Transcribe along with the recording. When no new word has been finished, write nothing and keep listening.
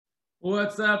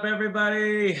What's up,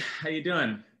 everybody? How you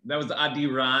doing? That was Adi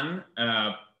Ran,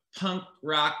 punk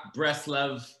rock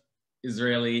Breslov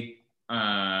Israeli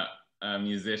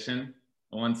musician.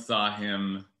 I once saw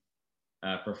him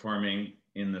performing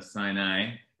in the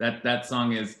Sinai. That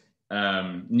song is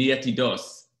Nieti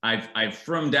Dos. I've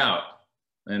frummed out,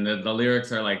 and the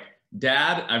lyrics are like,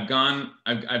 "Dad,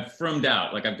 I've frummed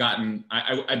out. Like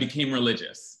I became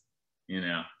religious,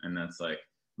 and that's like,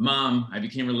 Mom, I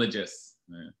became religious."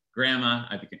 Grandma,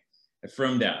 I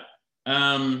frummed out.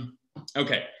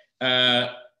 Okay, I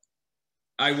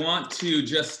want to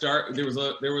just start. There was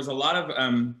a lot of.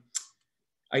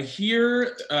 I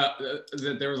hear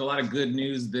that there was a lot of good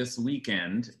news this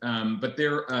weekend, but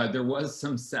there was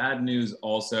some sad news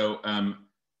also. One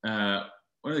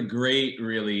of the great,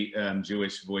 really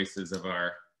Jewish voices of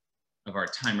our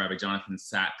time, Rabbi Jonathan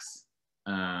Sachs,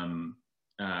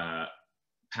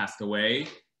 passed away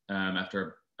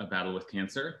after a battle with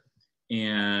cancer,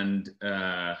 and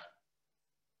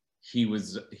he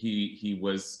was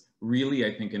really,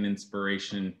 I think, an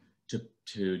inspiration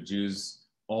to Jews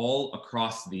all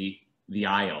across the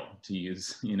aisle, to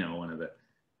use one of the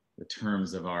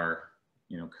terms of our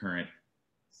current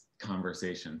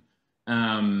conversation,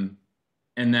 and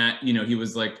that he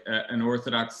was like an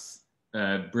Orthodox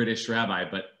British rabbi,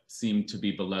 but seemed to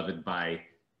be beloved by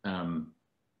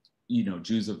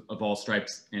Jews of all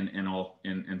stripes and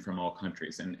from all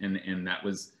countries, and that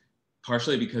was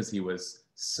partially because he was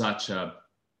such a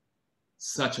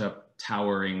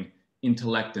towering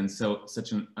intellect and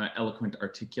such an eloquent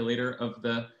articulator of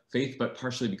the faith, but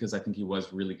partially because I think he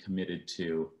was really committed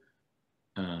to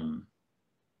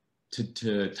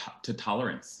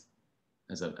tolerance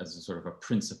as a sort of a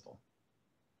principle.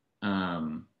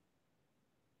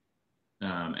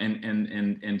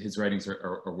 And his writings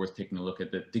are worth taking a look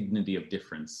at. The dignity of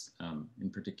difference,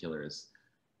 in particular, is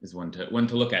one to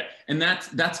look at, and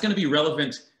that's going to be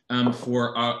relevant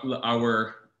for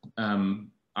our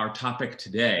topic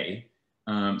today.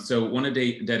 So, want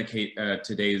to dedicate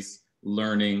today's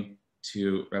learning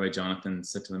to Rabbi Jonathan,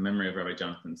 to the memory of Rabbi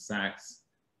Jonathan Sachs,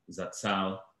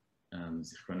 Zatzal,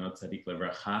 Zichronot Tzadik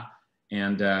Levracha,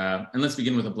 and let's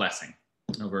begin with a blessing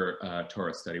over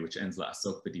Torah study, which ends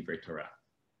la'asok b'divrei Torah.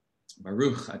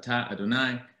 Baruch ata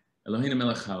Adonai Eloheinu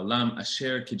melech haolam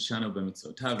asher kidshanu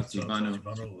b'mitzvotav v'tzivanu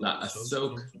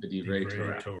la'asok b'divrei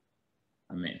Torah.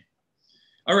 Amen.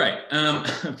 All right.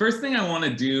 First thing I want to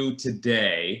do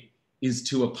today is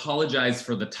to apologize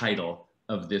for the title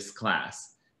of this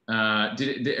class.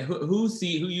 Who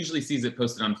usually sees it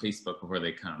posted on Facebook before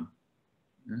they come?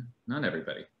 Not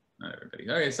everybody. Not everybody.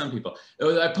 Okay, some people.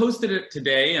 I posted it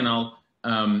today, and I'll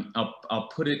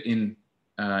put it in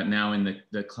now in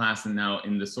the class, and now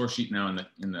in the source sheet, now in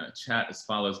the chat as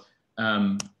follows.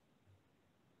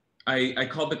 I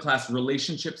called the class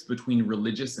 "Relationships Between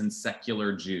Religious and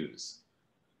Secular Jews,"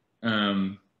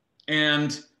 and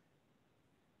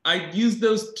I use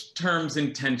those terms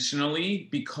intentionally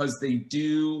because they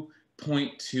do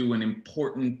point to an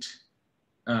important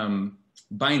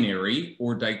binary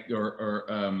or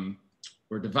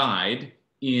divide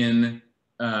in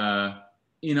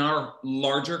our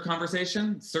larger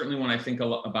conversation. Certainly one I think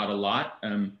about a lot,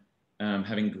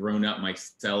 having grown up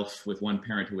myself with one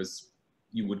parent who was,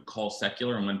 you would call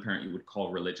secular, and one parent you would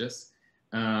call religious.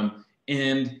 And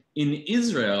in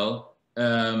Israel,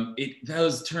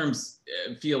 those terms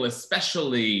feel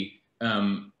especially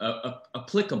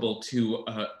applicable to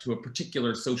a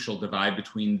particular social divide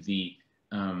between the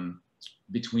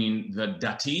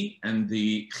dati and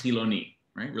the chiloni,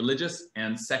 right? Religious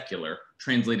and secular,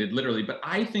 translated literally. But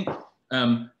I think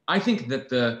that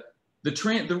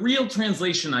the real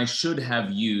translation I should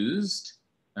have used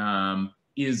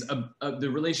is the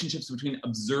relationships between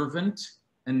observant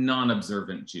and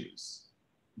non-observant Jews.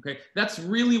 Okay, that's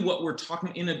really what we're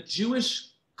talking in a Jewish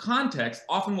context.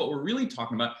 Often, what we're really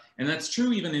talking about, and that's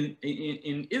true even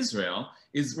in Israel,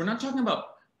 is we're not talking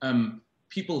about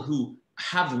people who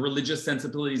have religious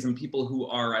sensibilities and people who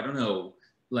are, I don't know,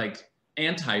 like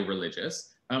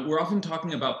anti-religious. We're often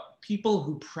talking about people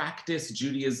who practice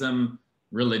Judaism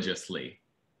religiously,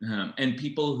 and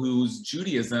people whose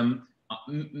Judaism,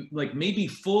 like, may be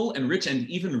full and rich and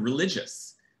even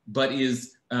religious, but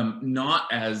is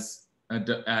not as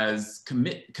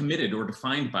committed or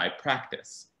defined by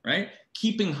practice, right?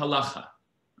 Keeping halacha,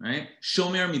 right?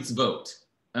 Shomer mitzvot,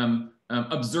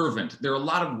 observant. There are a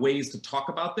lot of ways to talk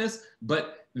about this,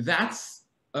 but that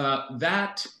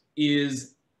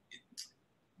is,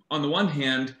 on the one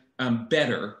hand,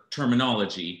 better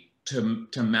terminology to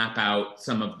map out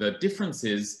some of the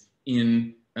differences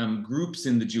in groups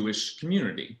in the Jewish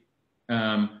community.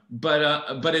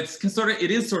 But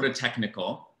it is sort of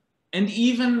technical. And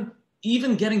even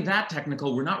getting that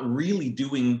technical, we're not really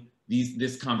doing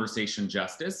this conversation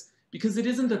justice, because it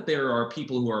isn't that there are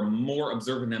people who are more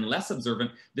observant and less observant.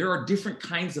 There are different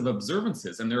kinds of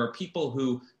observances, and there are people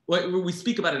who, well, we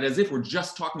speak about it as if we're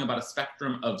just talking about a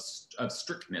spectrum of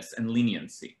strictness and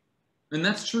leniency. And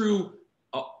that's true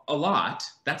a lot.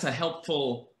 That's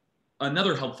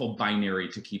another helpful binary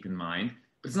to keep in mind.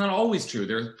 But it's not always true.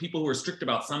 There are people who are strict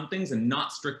about some things and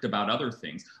not strict about other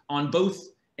things on both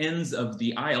ends of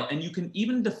the aisle. And you can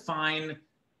even define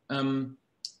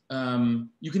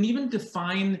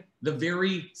the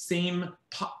very same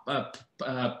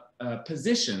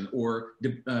position or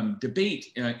debate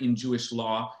in Jewish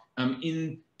law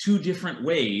in two different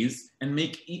ways, and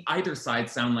make either side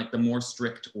sound like the more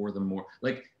strict or the more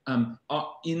like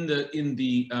in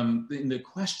the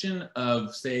question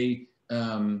of, say,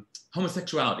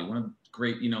 homosexuality, one of the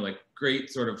great,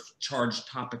 great sort of charged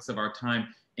topics of our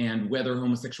time, and whether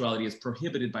homosexuality is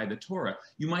prohibited by the Torah.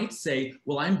 You might say,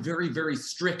 well, I'm very, very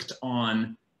strict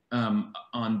on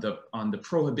the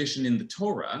prohibition in the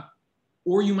Torah.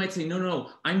 Or you might say,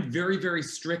 no, I'm very, very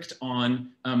strict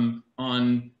on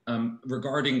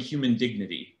regarding human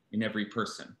dignity in every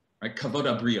person, right? Kavod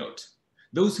habriot.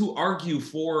 Those who argue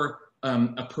for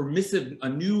a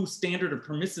new standard of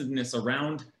permissiveness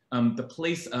around the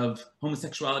place of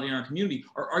homosexuality in our community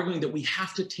are arguing that we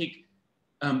have to take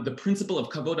the principle of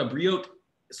kavod habriot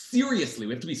seriously.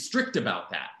 We have to be strict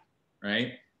about that,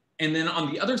 right? And then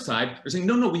on the other side, they're saying,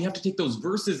 no, we have to take those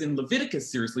verses in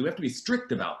Leviticus seriously. We have to be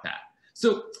strict about that.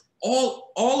 So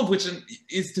all of which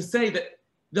is to say that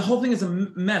the whole thing is a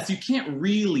mess. You can't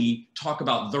really talk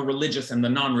about the religious and the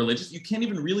non-religious. You can't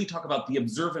even really talk about the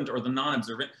observant or the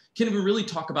non-observant. You can't even really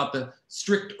talk about the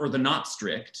strict or the not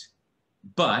strict.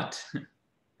 But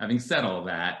having said all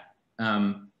that,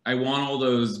 I want all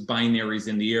those binaries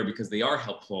in the air because they are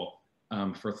helpful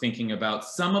for thinking about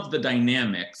some of the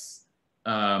dynamics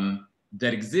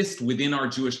that exist within our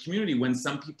Jewish community when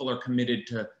some people are committed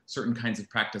to certain kinds of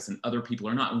practice and other people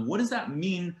are not. And what does that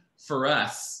mean for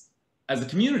us as a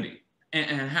community?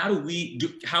 And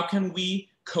how can we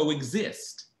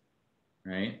coexist,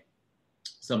 right?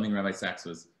 Something Rabbi Sachs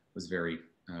was very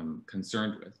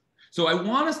concerned with. So I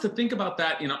want us to think about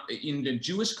that in the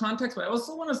Jewish context, but I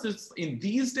also want us to, in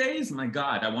these days, my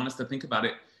God, I want us to think about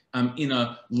it in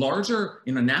a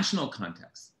national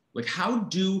context. Like, how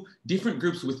do different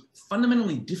groups with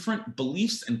fundamentally different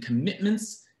beliefs and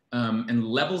commitments and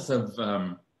levels of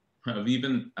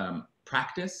even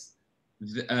practice,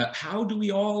 how do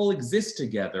we all exist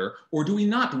together, or do we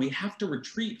not? Do we have to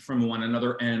retreat from one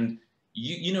another? And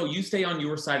you stay on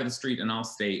your side of the street, and I'll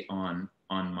stay on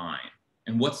mine.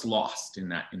 And what's lost in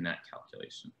that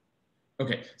calculation?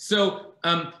 Okay, so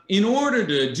in order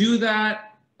to do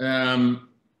that,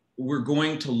 we're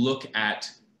going to look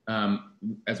at,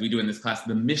 as we do in this class,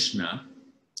 the Mishnah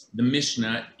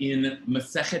in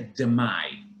Masechet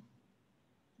Demai.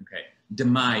 Okay,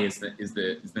 Demai is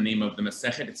the name of the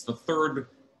Masechet. It's the third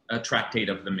tractate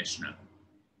of the Mishnah.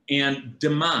 And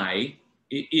Demai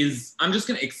is, I'm just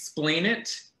going to explain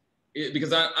it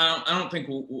because I don't think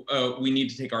we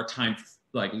need to take our time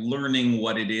like learning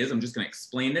what it is. I'm just going to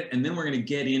explain it, and then we're going to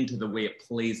get into the way it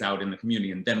plays out in the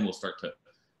community, and then we'll start to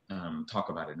talk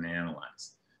about it and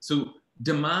analyze. So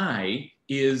Demai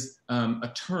is a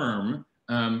term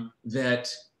that,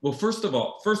 well, first of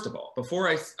all,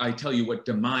 before I tell you what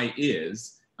Demai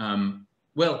is,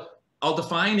 well, I'll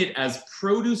define it as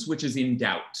produce which is in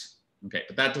doubt. Okay,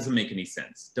 but that doesn't make any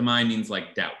sense. Demai means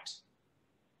like doubt.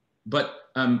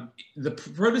 But the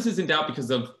produce is in doubt because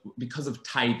of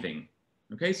tithing.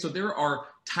 Okay, so there are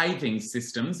tithing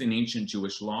systems in ancient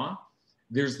Jewish law.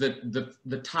 There's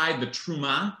the tithe, the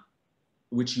truma,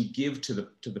 which you give to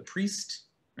the priest,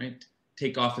 right?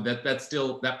 Take off of that.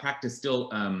 That practice still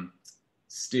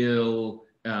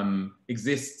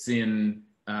exists in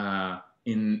our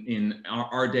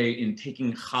day in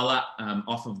taking challah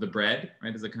off of the bread,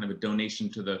 right? As a kind of a donation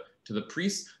to the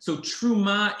priest. So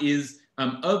truma is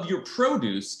of your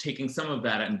produce, taking some of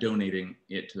that and donating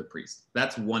it to the priest.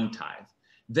 That's one tithe.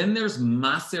 Then there's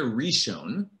Maser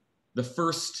Rishon, the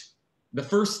first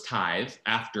tithe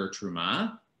after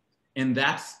Truma, and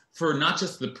that's for not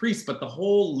just the priest, but the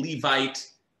whole Levite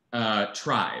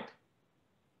tribe.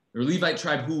 The Levite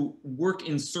tribe who work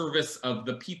in service of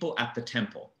the people at the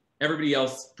temple. Everybody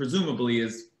else presumably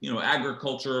is,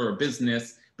 agriculture or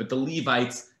business, but the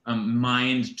Levites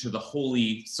mind to the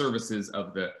holy services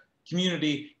of the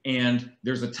community, and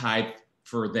there's a tithe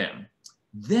for them.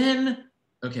 Then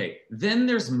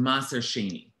there's Maser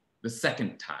Sheni, the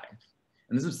second tithe.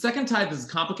 And the second tithe is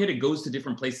complicated. It goes to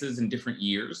different places in different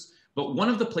years. But one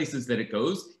of the places that it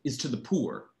goes is to the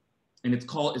poor. and it's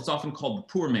often called the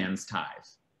poor man's tithe,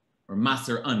 or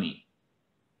maser ani.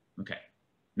 Okay,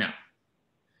 now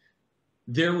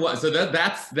there was, so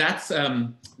that's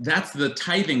the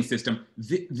tithing system.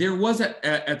 There was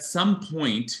at some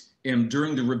point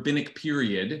during the rabbinic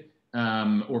period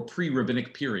or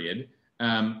pre-rabbinic period,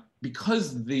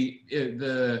 because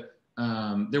there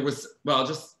was,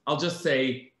 well, I'll just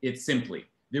say it simply.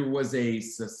 There was a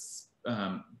sense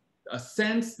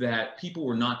that people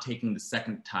were not taking the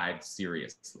second tithe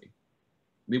seriously.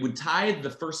 They would tithe the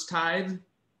first tithe,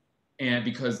 and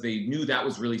because they knew that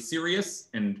was really serious,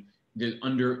 and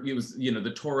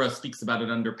the Torah speaks about it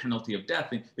under penalty of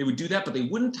death. They would do that, but they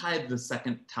wouldn't tithe the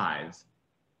second tithe.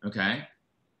 Okay,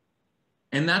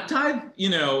 and that tithe,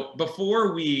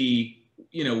 before we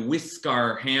whisk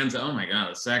our hands, oh my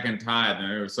God, the second tithe, and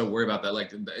we're so worried about that,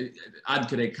 like ad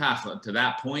kedei kach, to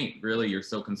that point, really, you're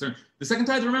so concerned. The second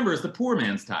tithe, remember, is the poor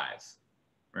man's tithe,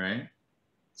 right?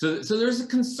 So there's a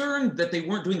concern that they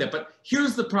weren't doing that, but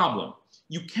here's the problem.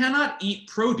 You cannot eat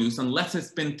produce unless it's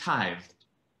been tithed,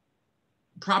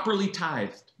 properly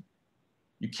tithed.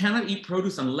 You cannot eat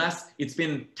produce unless it's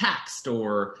been taxed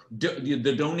or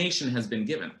the donation has been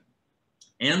given.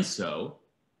 And so,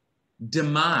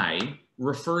 demai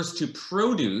refers to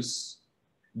produce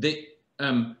that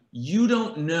you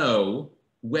don't know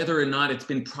whether or not it's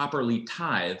been properly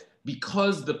tithed,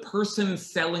 because the person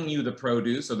selling you the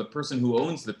produce, or the person who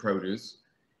owns the produce,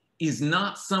 is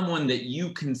not someone that you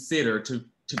consider to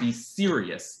be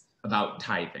serious about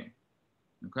tithing,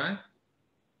 okay?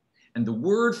 And the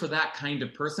word for that kind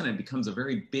of person, it becomes a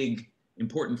very big,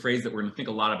 important phrase that we're gonna think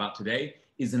a lot about today,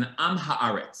 is an am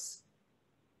haaretz.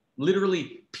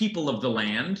 Literally, people of the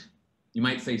land. You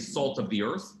might say salt of the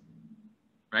earth,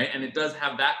 right? And it does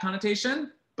have that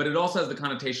connotation, but it also has the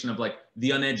connotation of like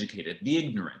the uneducated, the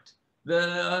ignorant,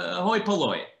 the hoi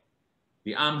polloi,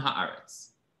 the am haaretz,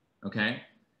 okay?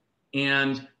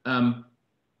 And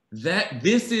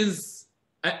this is,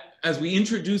 as we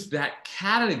introduce that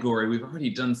category, we've already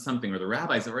done something, or the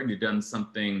rabbis have already done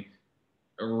something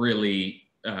really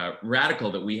radical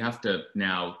that we have to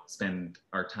now spend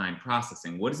our time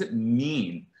processing. What does it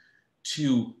mean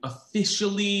to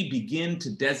officially begin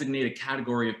to designate a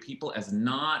category of people as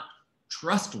not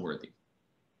trustworthy?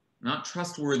 Not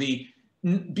trustworthy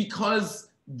because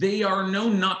they are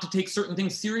known not to take certain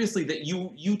things seriously that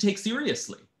you take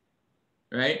seriously,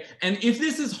 right? And if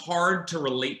this is hard to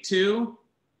relate to,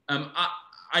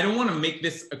 I don't want to make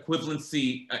this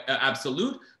equivalency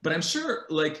absolute, but I'm sure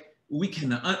like we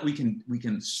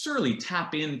can surely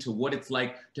tap into what it's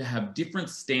like to have different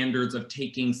standards of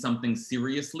taking something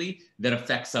seriously that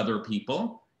affects other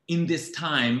people in this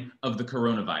time of the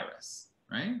coronavirus,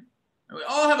 right? We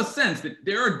all have a sense that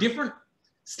there are different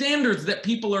standards that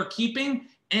people are keeping,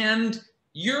 and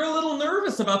you're a little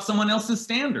nervous about someone else's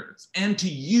standards, and to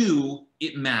you,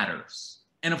 it matters.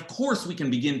 And of course, we can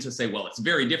begin to say, well, it's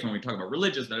very different when we talk about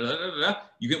religious,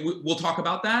 we'll talk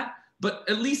about that. But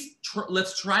at least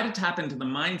let's try to tap into the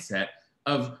mindset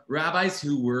of rabbis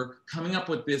who were coming up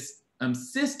with this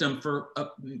system for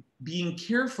being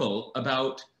careful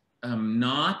about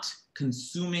not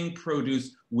consuming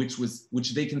produce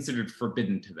which they considered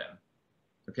forbidden to them,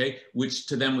 okay? Which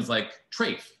to them was like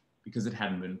treif, because it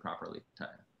hadn't been properly tithed,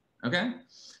 okay?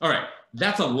 All right,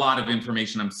 that's a lot of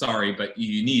information, I'm sorry, but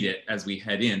you need it as we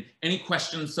head in. Any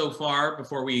questions so far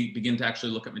before we begin to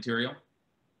actually look at material?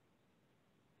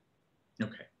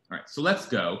 Okay, all right, so let's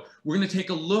go. We're gonna take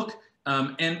a look,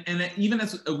 and even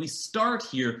as we start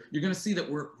here, you're gonna see that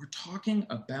we're talking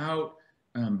about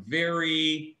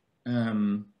very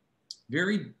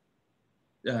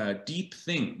deep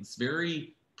things,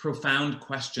 very profound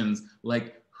questions,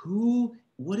 like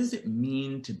what does it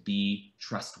mean to be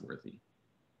trustworthy?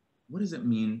 What does it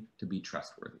mean to be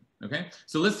trustworthy? Okay,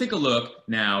 so let's take a look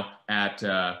now at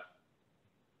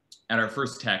our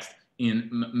first text in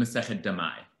Masechet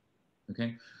Damai.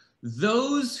 Okay,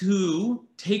 those who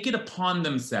take it upon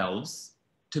themselves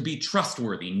to be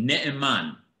trustworthy,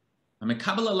 ne'eman,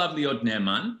 hamekabel alav liot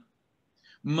ne'eman,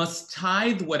 must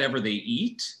tithe whatever they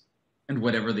eat and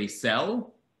whatever they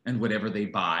sell and whatever they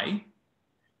buy,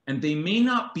 and they may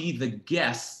not be the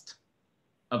guest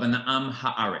of an am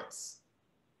haaretz.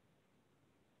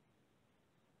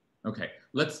 Okay,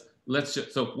 let's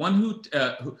so one who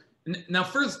now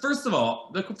first of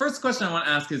all, the first question I want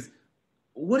to ask is,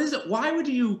 what is it? Why would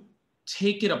you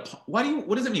take it upon?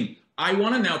 What does it mean? I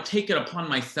want to now take it upon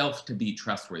myself to be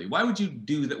trustworthy. Why would you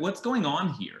do that? What's going on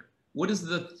here? What is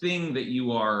the thing that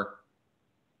you are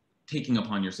taking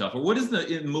upon yourself, or what is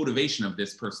the motivation of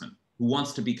this person who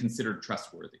wants to be considered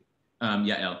trustworthy?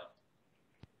 Yael.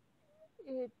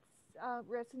 It's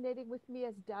resonating with me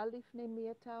as Dalif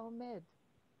Nemiata Omed.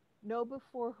 Know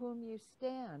before whom you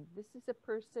stand. This is a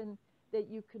person that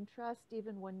you can trust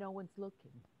even when no one's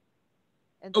looking.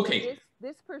 And so Okay.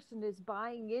 this person is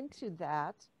buying into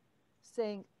that,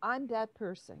 saying, I'm that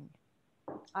person.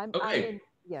 I'm in,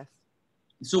 yes.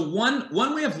 So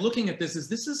one way of looking at this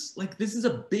is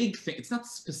a big thing. It's not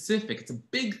specific. It's a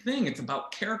big thing. It's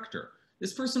about character.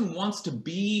 This person wants to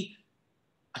be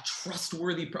a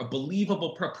trustworthy, a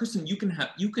believable person you can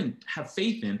have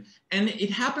faith in. And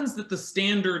it happens that the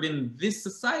standard in this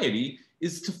society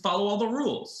is to follow all the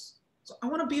rules. So I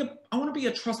want to be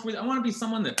a trustworthy. I want to be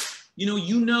someone that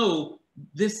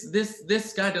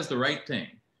this guy does the right thing.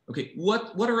 Okay,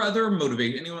 what are other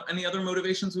motivations? Any other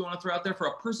motivations we want to throw out there for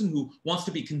a person who wants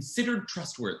to be considered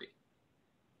trustworthy?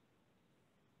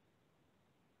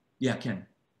 Yeah, Ken.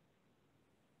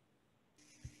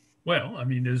 Well, I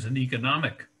mean, there's an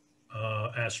economic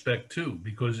aspect too,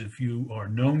 because if you are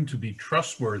known to be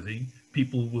trustworthy,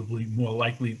 people will be more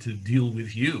likely to deal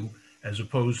with you as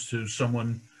opposed to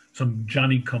some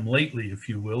Johnny-come-lately, if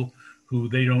you will, who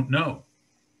they don't know.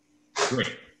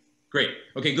 Great.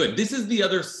 Okay, good. This is the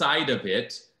other side of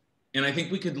it. And I think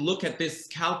we could look at this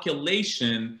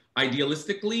calculation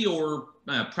idealistically or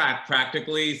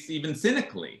practically, even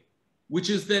cynically, which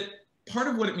is that part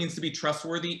of what it means to be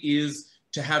trustworthy is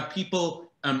to have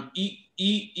people eat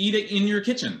it in your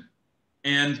kitchen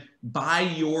and buy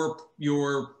your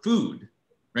food,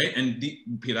 right? And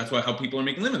that's how people are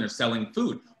making a living. They're selling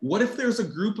food. What if there's a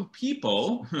group of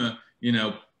people,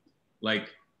 like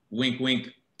wink, wink,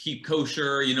 keep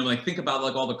kosher, like think about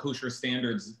like all the kosher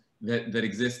standards that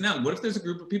exist now. What if there's a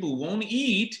group of people who won't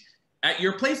eat at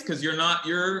your place because your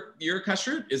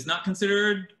kashrut is not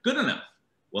considered good enough?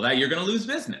 Well, that you're going to lose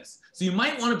business. So you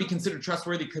might want to be considered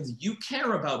trustworthy because you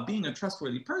care about being a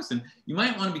trustworthy person. You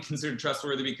might want to be considered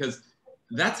trustworthy because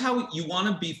that's how you want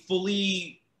to be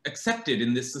fully accepted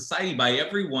in this society by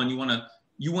everyone. You want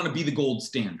to be the gold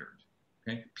standard.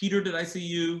 Okay, Peter, did I see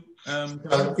you?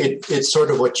 It's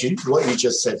sort of what you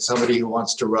just said. Somebody who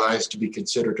wants to rise to be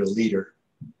considered a leader.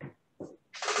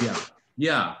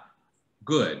 Yeah.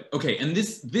 Good. Okay, and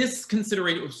this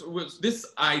consideration, this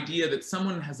idea that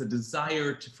someone has a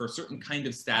desire for a certain kind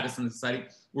of status in the society,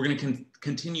 we're going to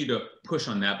continue to push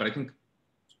on that, but I think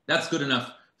that's good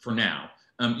enough for now.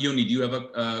 Yoni, do you have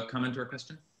a comment or a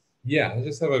question? Yeah, I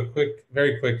just have a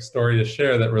very quick story to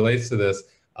share that relates to this.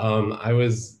 I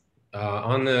was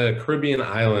on the Caribbean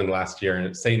island last year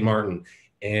in St. Martin,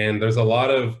 and there's a lot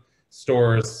of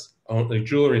stores, like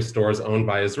jewelry stores owned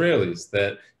by Israelis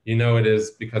that it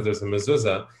is because there's a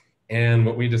mezuzah. And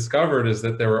what we discovered is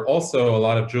that there were also a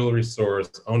lot of jewelry stores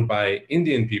owned by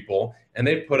Indian people, and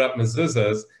they put up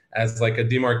mezuzahs as like a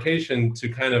demarcation to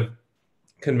kind of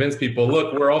convince people,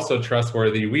 look, we're also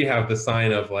trustworthy. We have the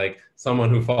sign of like someone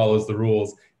who follows the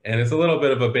rules. And it's a little bit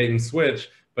of a bait and switch,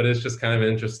 but it's just kind of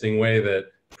an interesting way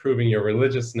that proving your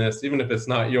religiousness, even if it's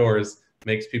not yours,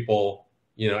 makes people,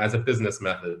 as a business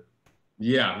method.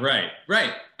 Yeah, right.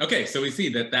 Okay, so we see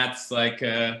that's like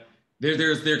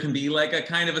there can be like a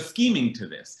kind of a scheming to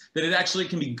this, that it actually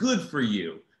can be good for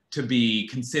you to be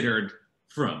considered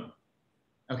from.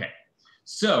 Okay,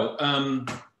 so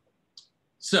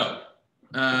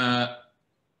that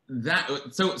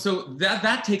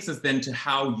takes us then to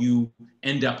how you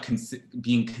end up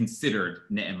being considered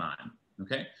ne'eman.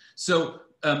 Okay, so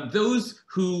those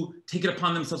who take it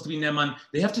upon themselves to be ne'eman,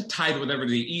 they have to tithe whatever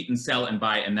they eat and sell and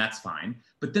buy, and that's fine.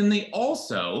 But then they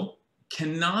also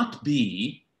cannot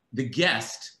be the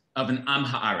guest of an am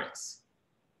haaretz.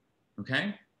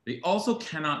 Okay, they also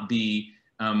cannot be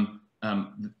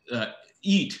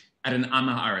eat at an am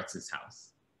haaretz's house.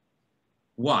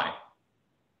 Why?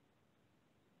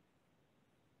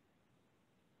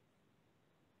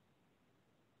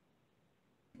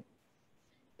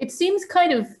 It seems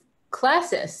kind of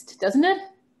classist, doesn't it?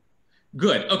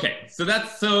 Good. Okay.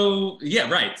 Yeah,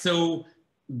 right. So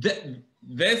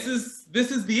this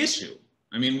is the issue.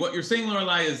 I mean, what you're saying,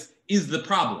 Lorelai, is the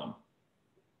problem,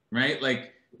 right?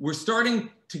 Like we're starting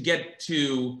to get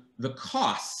to the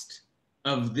cost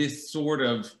of this sort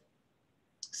of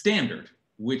standard,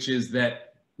 which is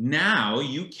that now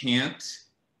you can't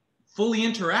fully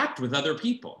interact with other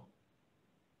people.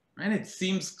 Right? It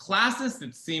seems classist,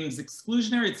 it seems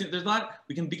exclusionary, there's a lot,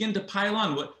 we can begin to pile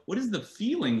on. What is the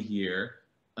feeling here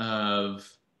of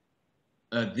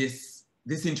this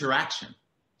interaction?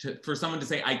 For someone to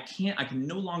say, I can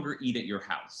no longer eat at your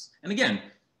house. And again,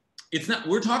 it's not,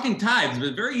 we're talking tithes, but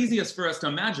it's very easiest for us to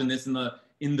imagine this in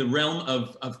the realm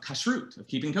of kashrut, of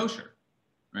keeping kosher,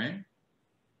 right?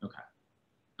 Okay.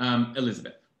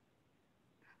 Elizabeth.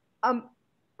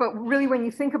 but really when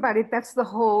you think about it, that's the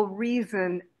whole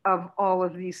reason of all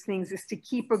of these things, is to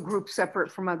keep a group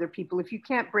separate from other people. If you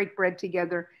can't break bread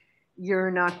together,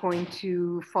 you're not going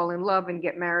to fall in love and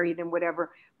get married and whatever.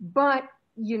 But,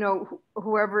 you know,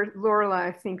 whoever Lorela,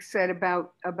 I think, said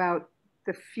about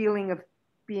the feeling of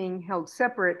being held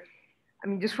separate, I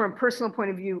mean, just from a personal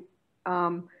point of view,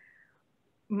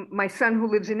 my son who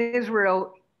lives in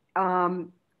Israel,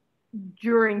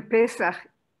 during Pesach,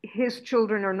 his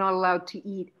children are not allowed to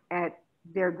eat at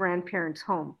their grandparents'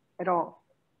 home at all.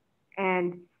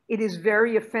 And it is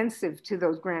very offensive to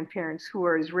those grandparents who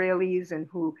are Israelis and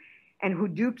who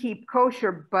do keep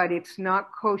kosher, but it's not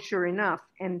kosher enough.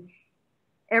 And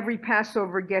every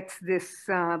Passover gets this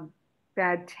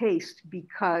bad taste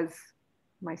because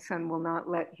my son will not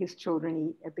let his children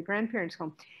eat at the grandparents'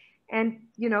 home. And,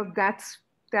 you know, that's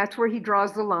where he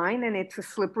draws the line, and it's a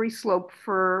slippery slope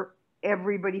for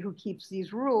everybody who keeps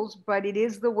these rules, but it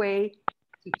is the way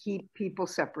to keep people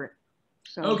separate.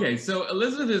 So. Okay, so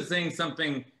Elizabeth is saying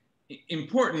something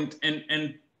important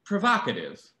and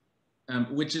provocative,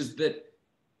 which is that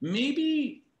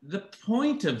maybe the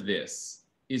point of this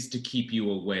is to keep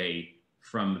you away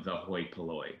from the hoi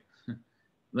polloi.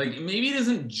 Like maybe it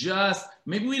isn't just,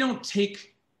 maybe we don't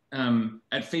take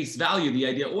at face value the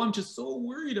idea, oh, I'm just so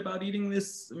worried about eating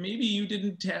this. Maybe you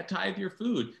didn't tithe your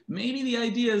food. Maybe the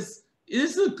idea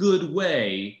is a good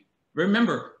way.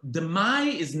 Remember,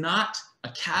 demai is not a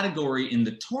category in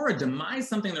the Torah. Demai is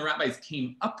something the rabbis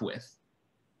came up with.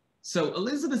 So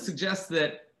Elizabeth suggests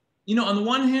that, you know, on the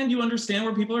one hand, you understand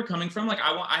where people are coming from. Like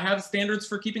I have standards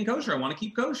for keeping kosher. I want to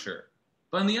keep kosher.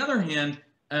 But on the other hand,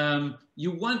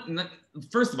 you want,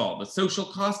 first of all, the social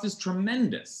cost is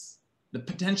tremendous. The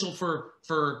potential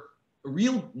for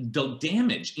real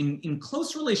damage in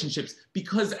close relationships,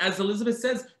 because as Elizabeth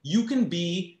says, you can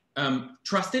be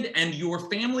trusted and your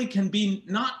family can be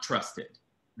not trusted,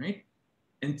 right?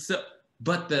 And so,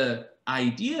 but the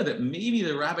idea that maybe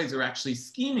the rabbis are actually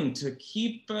scheming to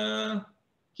keep the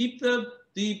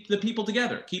people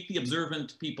together, keep the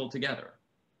observant people together,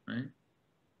 right?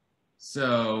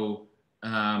 So,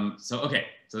 okay,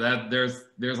 so that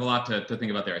there's a lot to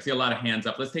think about there. I see a lot of hands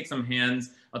up. Let's take some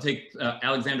hands. I'll take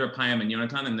Alexandra, Payam, and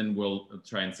Yonatan, and then we'll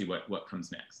try and see what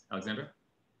comes next. Alexandra?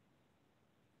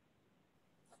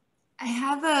 I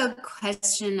have a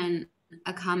question and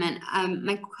a comment.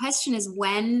 My question is,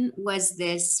 when was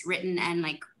this written, and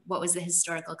like what was the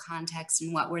historical context,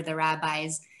 and what were the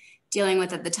rabbis dealing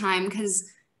with at the time? Because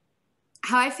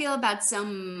how I feel about so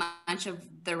much of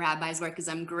the rabbis' work is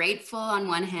I'm grateful on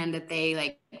one hand that they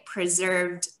like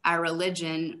preserved our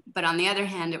religion, but on the other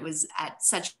hand, it was at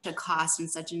such a cost and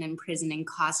such an imprisoning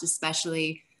cost,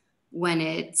 especially when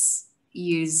it's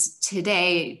used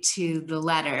today to the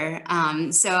letter.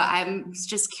 So I'm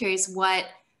just curious, what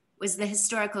was the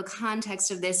historical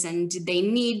context of this, and did they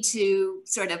need to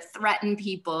sort of threaten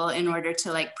people in order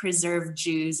to like preserve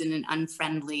Jews in an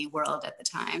unfriendly world at the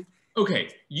time? Okay,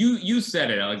 you said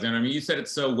it, Alexandra. I mean, you said it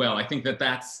so well. I think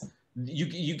that's,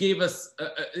 you gave us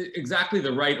exactly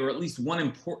the right, or at least one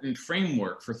important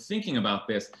framework for thinking about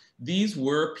this. These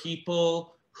were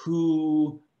people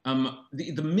who,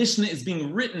 the Mishnah is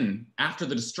being written after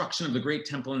the destruction of the great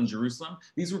temple in Jerusalem.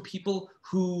 These were people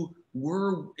who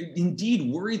were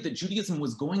indeed worried that Judaism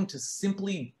was going to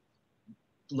simply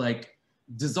like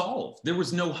dissolve. There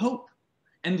was no hope.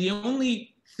 And the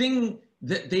only thing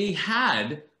that they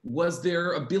had was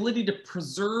their ability to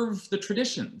preserve the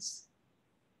traditions.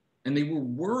 And they were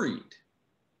worried.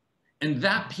 And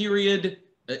that period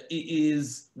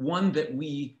is one that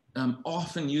we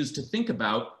often use to think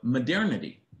about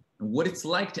modernity, and what it's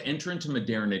like to enter into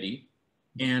modernity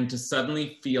and to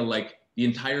suddenly feel like the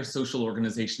entire social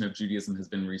organization of Judaism has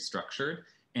been restructured,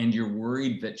 and you're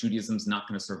worried that Judaism's not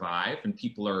going to survive, and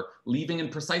people are leaving,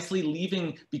 and precisely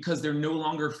leaving because they're no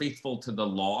longer faithful to the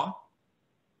law,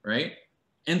 right?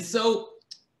 And so,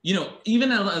 you know,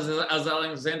 even as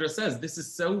Alexandra says, this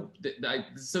is so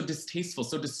distasteful,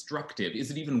 so destructive. Is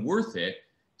it even worth it?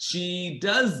 She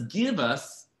does give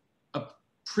us a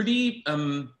pretty,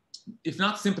 if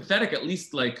not sympathetic, at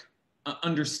least like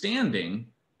understanding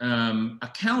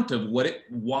account of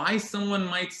why someone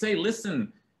might say,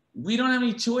 listen, we don't have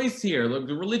any choice here. Look,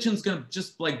 the religion's going to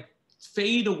just like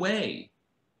fade away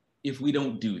if we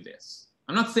don't do this.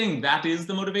 I'm not saying that is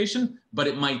the motivation, but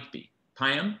it might be.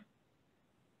 Payam?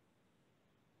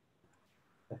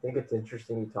 I think it's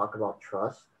interesting you talk about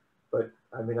trust, but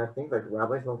I mean, I think like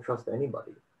rabbis don't trust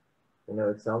anybody. You know,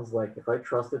 it sounds like if I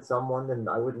trusted someone, then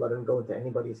I would let him go into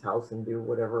anybody's house and do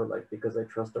whatever, like, because I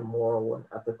trust a moral and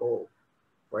ethical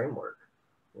framework.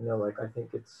 You know, like, I think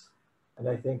it's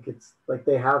like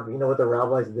they have, you know, what the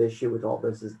rabbis, the issue with all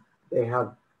this is they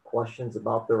have questions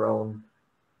about their own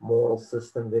moral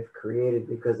system they've created,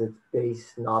 because it's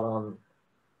based not on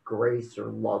grace or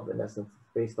love. In essence,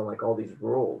 it's based on like all these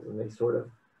rules, and they sort of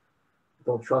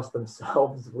don't trust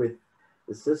themselves with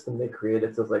the system they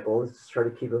created. So it's like, well, let's just try to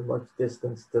keep as much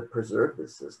distance to preserve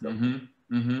this system.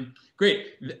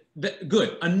 Great.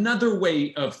 Good. Another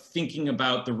way of thinking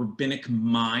about the rabbinic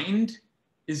mind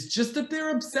is just that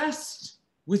they're obsessed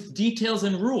with details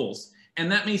and rules.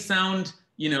 And that may sound,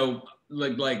 you know,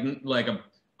 like a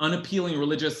unappealing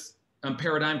religious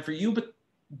paradigm for you,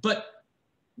 but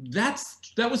that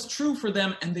was true for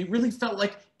them, and they really felt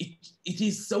like it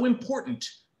is so important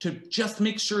to just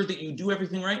make sure that you do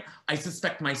everything right. I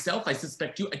suspect myself, I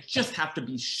suspect you, I just have to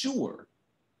be sure,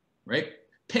 right?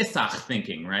 Pesach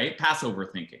thinking, right? Passover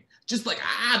thinking. Just like,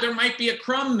 there might be a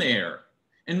crumb there.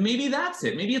 And maybe that's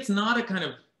it. Maybe it's not a kind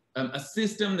of a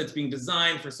system that's being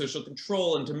designed for social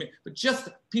control, but just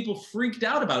people freaked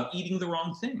out about eating the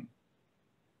wrong thing.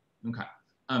 Okay,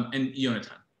 and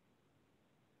Yonatan.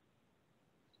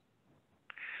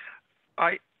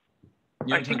 I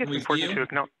think it's important to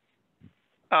acknowledge.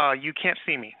 You can't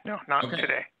see me. No, not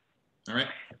today. All right.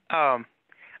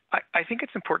 I think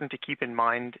it's important to keep in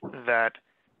mind that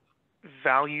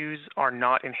values are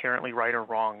not inherently right or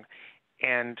wrong,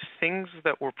 and things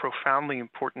that were profoundly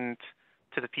important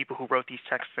to the people who wrote these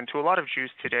texts and to a lot of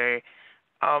Jews today,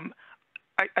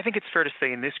 I think it's fair to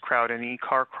say in this crowd, in the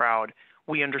Ikar crowd,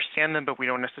 we understand them, but we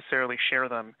don't necessarily share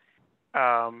them.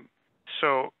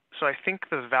 So I think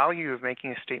the value of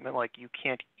making a statement like you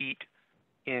can't eat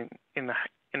in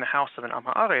the house of an Am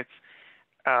Haaretz,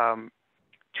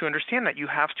 to understand that, you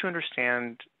have to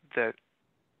understand that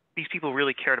these people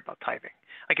really cared about tithing.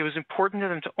 Like, it was important to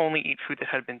them to only eat food that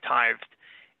had been tithed.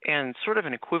 And sort of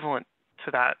an equivalent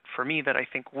to that for me that I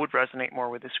think would resonate more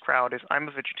with this crowd is, I'm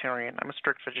a vegetarian, I'm a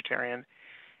strict vegetarian,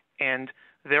 and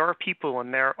there are people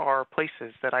and there are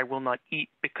places that I will not eat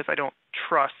because I don't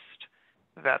trust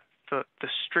that the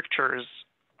strictures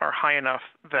are high enough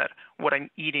that what I'm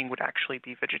eating would actually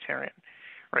be vegetarian,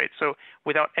 right? So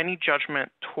without any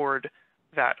judgment toward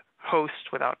that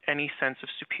host, without any sense of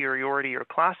superiority or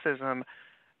classism,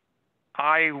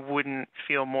 I wouldn't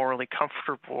feel morally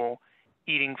comfortable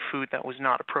eating food that was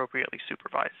not appropriately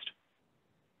supervised.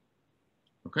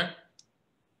 Okay,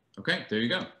 there you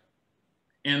go.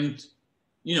 And,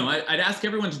 you know, I'd ask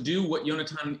everyone to do what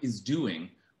Yonatan is doing,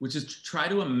 which is to try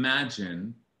to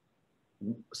imagine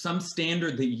some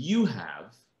standard that you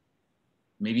have.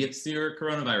 Maybe it's your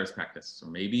coronavirus practice,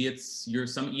 or maybe it's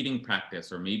some eating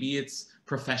practice, or maybe it's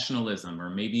professionalism,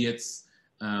 or maybe it's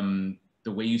the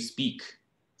way you speak.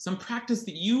 Some practice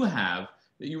that you have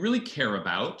that you really care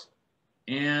about,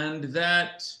 and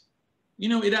that, you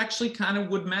know, it actually kind of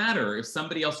would matter if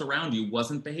somebody else around you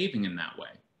wasn't behaving in that way.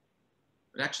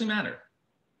 It would actually matter.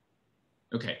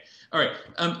 Okay, all right.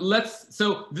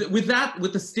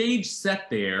 With the stage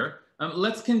set there,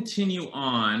 let's continue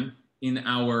on in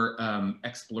our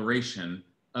exploration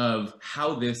of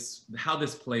how this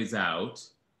plays out.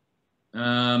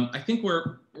 I think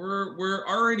we're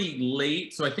already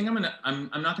late, so I think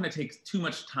I'm not gonna take too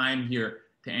much time here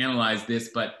to analyze this,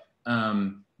 but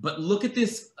look at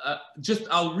this.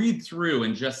 I'll read through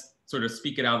and just sort of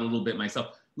speak it out a little bit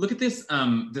myself. Look at this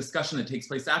discussion that takes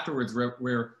place afterwards,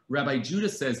 where Rabbi Judah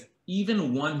says,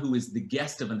 even one who is the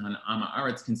guest of an Am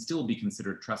Haaretz can still be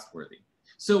considered trustworthy.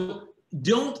 So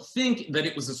don't think that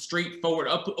it was a straightforward,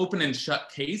 open and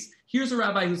shut case. Here's a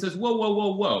rabbi who says, whoa, whoa,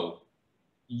 whoa, whoa.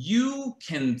 You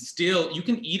can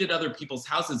eat at other people's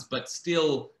houses, but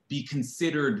still be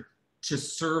considered to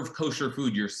serve kosher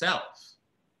food yourself,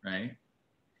 right?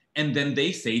 And then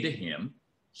they say to him,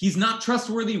 he's not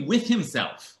trustworthy with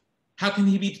himself. How can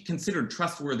he be considered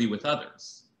trustworthy with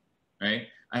others, right?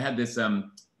 I had this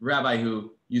rabbi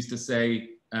who used to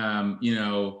say, when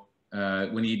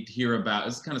he'd hear about,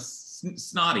 it's kind of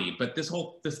snotty, but this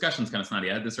whole discussion's kind of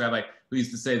snotty. I had this rabbi who used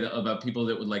to say that about people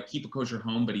that would like keep a kosher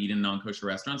home but eat in non-kosher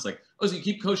restaurants. Like, oh, so you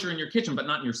keep kosher in your kitchen but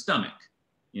not in your stomach,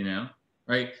 you know,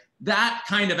 right? That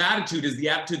kind of attitude is the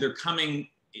attitude they're coming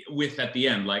with at the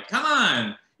end. Like, come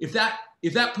on, if that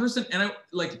person, and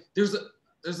there's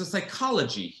a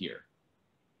psychology here,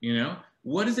 you know?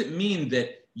 What does it mean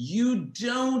that you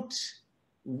don't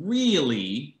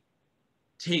really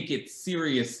take it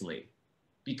seriously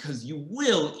because you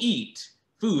will eat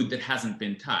food that hasn't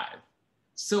been tithed?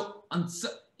 So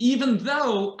even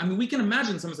though, I mean, we can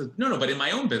imagine someone says, no, but in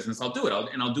my own business, I'll do it,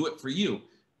 and I'll do it for you.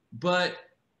 But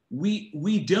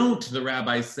we don't, the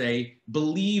rabbis say,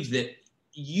 believe that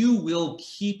you will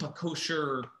keep a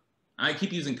kosher, I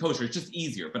keep using kosher, it's just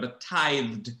easier, but a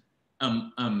tithed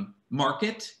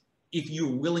market if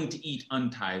you're willing to eat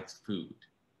untithed food.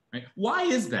 right? Why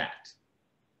is that?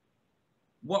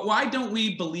 Why don't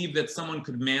we believe that someone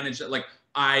could manage that? Like,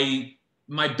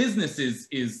 my business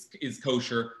is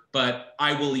kosher, but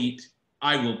I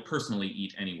will personally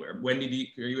eat anywhere.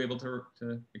 Wendy, are you able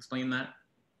to explain that?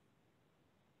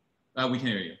 We can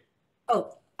hear you.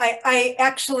 Oh, I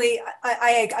actually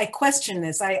question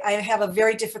this. I have a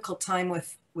very difficult time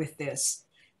with this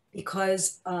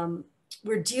because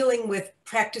we're dealing with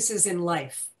practices in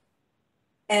life,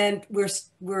 and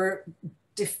we're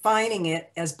defining it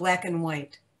as black and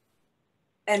white.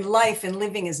 And life and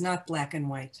living is not black and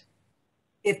white.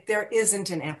 There isn't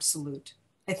an absolute.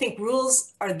 I think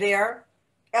rules are there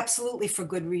absolutely for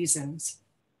good reasons.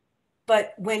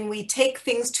 But when we take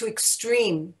things to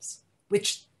extremes,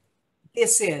 which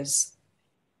this is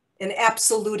an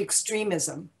absolute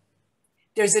extremism,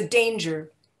 there's a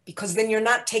danger, because then you're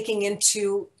not taking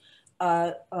into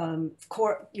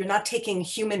you're not taking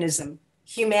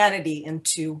humanity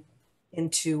into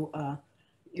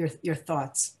your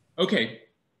thoughts. Okay.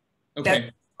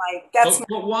 That's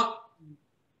but what?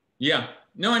 Yeah.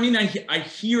 No, I mean, I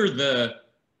hear the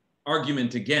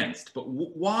argument against, but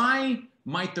why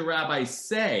might the rabbi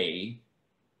say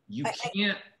you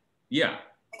can't? Yeah.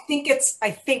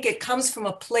 I think it comes from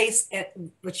a place, at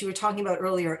what you were talking about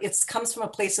earlier. It comes from a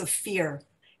place of fear.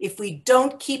 If we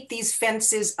don't keep these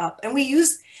fences up, and we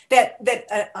use that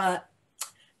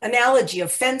analogy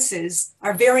of fences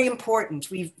are very important.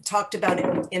 We've talked about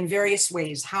it in various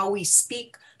ways, how we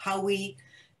speak, how we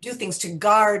do things to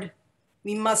guard.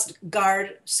 We must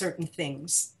guard certain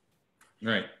things.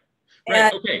 Right.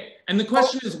 Right. Okay. And the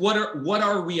question is, what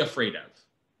are we afraid of?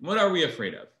 What are we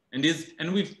afraid of? And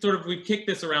we've kicked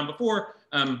this around before.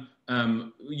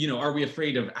 Are we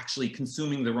afraid of actually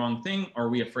consuming the wrong thing? Are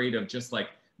we afraid of just like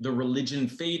the religion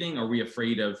fading? Are we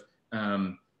afraid of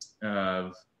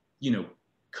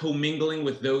commingling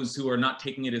with those who are not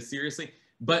taking it as seriously?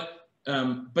 But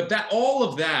that all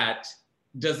of that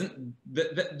doesn't.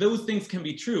 Those things can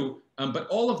be true, but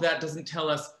all of that doesn't tell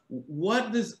us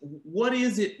what is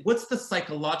it. What's the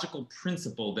psychological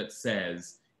principle that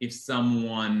says if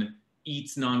someone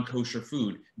eats non-kosher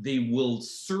food, they will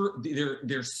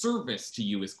their service to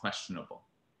you is questionable?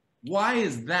 Why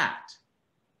is that?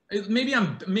 Maybe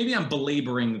I'm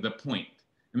belaboring the point.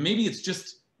 Maybe it's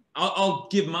just I'll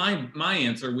give my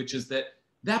answer, which is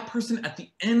that person at the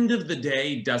end of the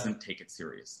day doesn't take it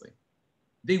seriously.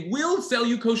 They will sell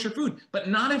you kosher food, but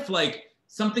not if like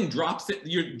something drops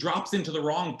into the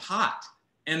wrong pot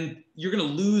and you're gonna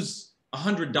lose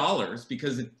 $100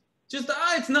 because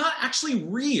it's not actually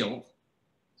real.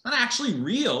 It's not actually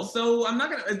real. So I'm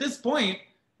not gonna, at this point,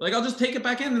 like I'll just take it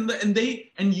back in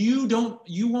and you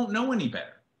won't know any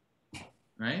better,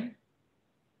 right?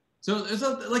 So there's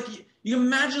you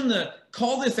imagine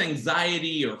call this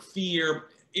anxiety or fear,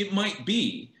 it might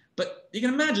be, but you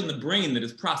can imagine the brain that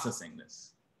is processing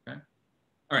this, okay?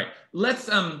 All right, let's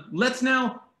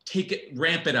now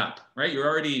ramp it up, right? You're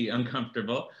already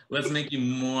uncomfortable. Let's make you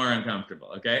more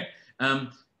uncomfortable, okay?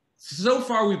 So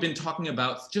far we've been talking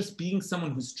about just being someone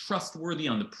who's trustworthy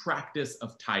on the practice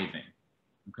of tithing,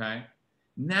 okay?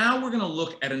 Now we're gonna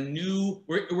look at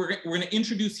we're gonna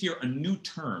introduce here a new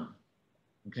term,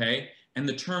 okay? And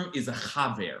the term is a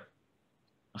chaver,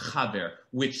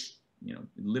 which,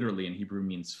 literally in Hebrew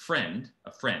means friend,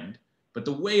 a friend. But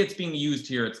the way it's being used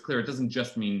here, it's clear, it doesn't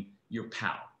just mean your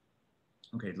pal.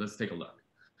 Okay, let's take a look.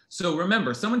 So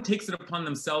remember, someone takes it upon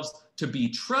themselves to be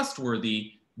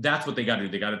trustworthy. That's what they got to do.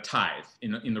 They got to tithe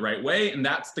in the right way. And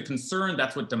that's the concern.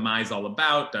 That's what Demai is all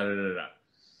about, da, da, da, da.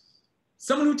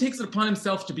 Someone who takes it upon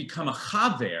himself to become a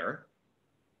chaver,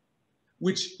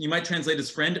 which you might translate as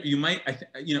friend, or you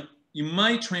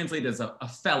might translate as a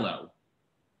fellow.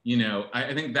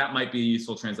 I think that might be a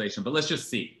useful translation, but let's just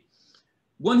see.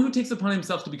 One who takes upon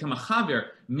himself to become a chaver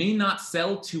may not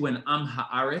sell to an am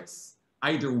haaretz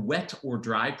either wet or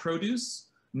dry produce,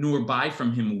 nor buy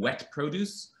from him wet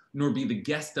produce, nor be the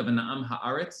guest of an am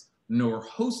haaretz, nor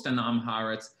host an am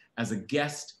haaretz as a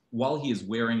guest while he is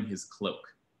wearing his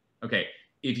cloak. Okay.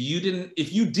 If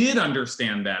you did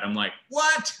understand that, I'm like,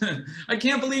 what? I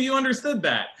can't believe you understood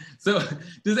that. So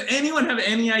does anyone have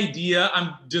any idea?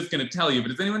 I'm just going to tell you, but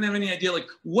does anyone have any idea, like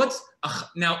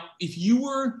now, if you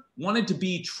wanted to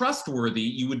be trustworthy,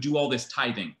 you would do all this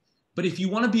tithing. But if you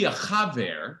want to be a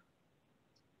chaver,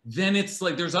 then it's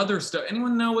like there's other stuff.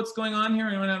 Anyone know what's going on here?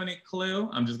 Anyone have any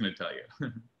clue? I'm just going to tell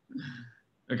you.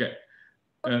 Okay.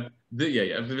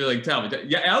 Tell me.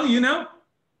 Yeah, Elle, you know?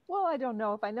 Well, I don't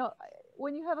know if I know.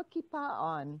 When you have a kippah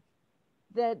on,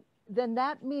 then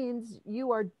that means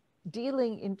you are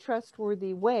dealing in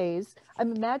trustworthy ways.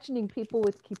 I'm imagining people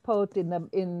with kippot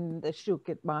in the shuk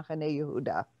at Machane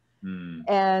Yehuda,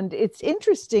 And it's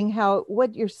interesting how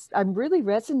I'm really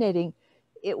resonating.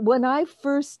 When I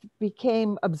first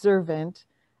became observant,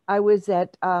 I was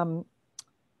at a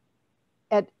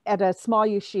small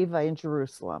yeshiva in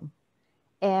Jerusalem,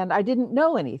 and I didn't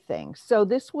know anything. So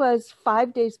this was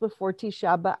 5 days before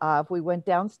Tisha B'Av. We went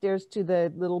downstairs to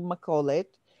the little makolet,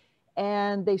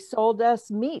 and they sold us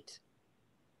meat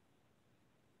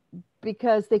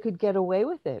because they could get away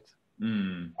with it.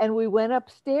 And we went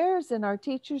upstairs, and our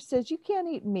teacher says, you can't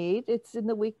eat meat. It's in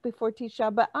the week before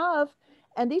Tisha B'Av.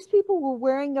 And these people were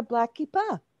wearing a black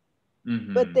kippah.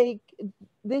 But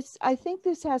I think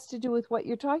this has to do with what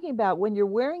you're talking about. When you're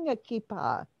wearing a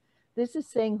kippah, this is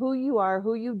saying who you are,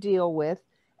 who you deal with,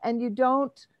 and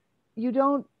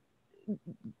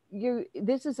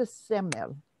this is a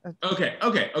semel. Okay.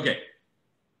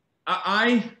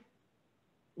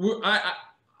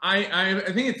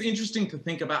 I think it's interesting to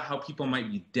think about how people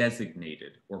might be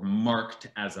designated or marked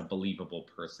as a believable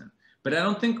person. But I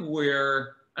don't think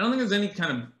there's any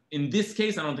kind of, in this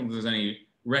case, I don't think there's any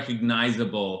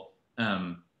recognizable,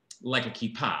 like a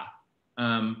kippah.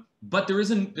 But there's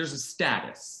a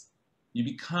status. You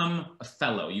become a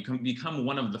fellow. You can become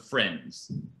one of the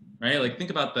friends, right? Like think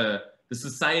about the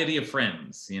Society of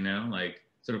Friends, like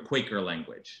sort of Quaker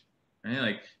language, right?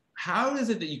 Like, how is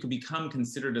it that you could become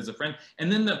considered as a friend?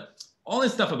 And then all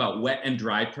this stuff about wet and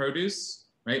dry produce,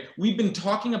 right? We've been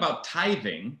talking about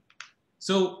tithing.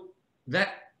 So there's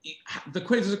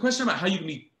a question about how you can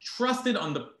be trusted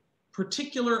on the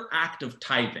particular act of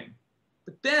tithing.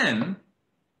 But then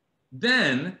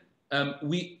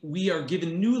we are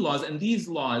given new laws, and these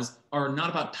laws are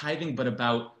not about tithing, but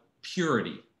about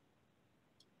purity,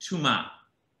 tumah.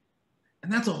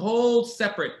 And that's a whole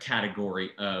separate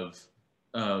category of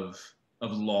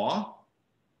law.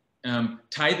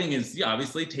 Tithing is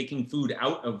obviously taking food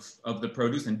out of the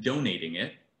produce and donating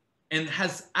it, and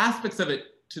has aspects of it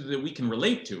that we can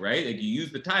relate to, right? Like you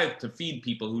use the tithe to feed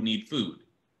people who need food.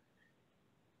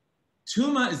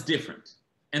 Tumah is different.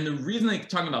 And the reason I'm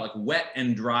talking about like wet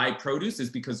and dry produce is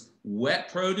because wet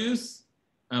produce,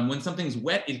 when something's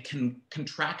wet, it can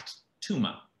contract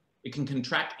tumah. It can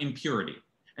contract impurity.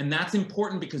 And that's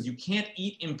important because you can't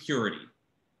eat impurity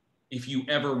if you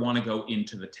ever want to go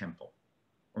into the temple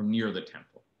or near the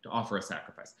temple to offer a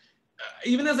sacrifice.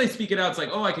 Even as I speak it out, it's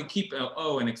like, I could keep,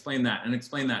 and explain that and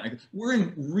explain that. We're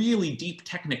in really deep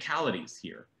technicalities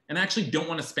here. And I actually don't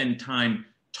want to spend time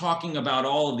talking about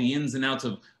all of the ins and outs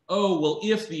of,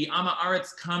 if the Amma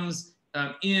Aretz comes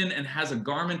in and has a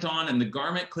garment on, and the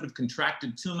garment could have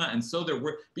contracted tumah, and so there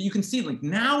were, but you can see like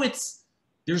now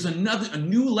there's a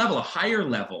new level, a higher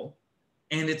level,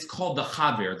 and it's called the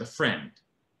chaver, the friend.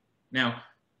 Now,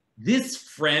 this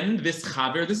friend, this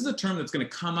chaver, this is a term that's going to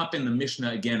come up in the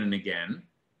Mishnah again and again,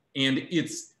 and it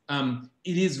is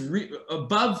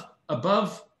above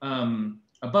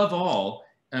all.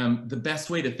 The best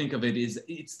way to think of it is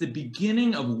it's the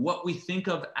beginning of what we think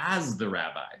of as the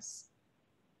rabbis.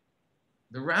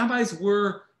 The rabbis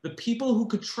were the people who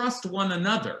could trust one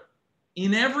another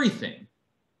in everything,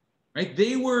 right?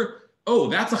 They were,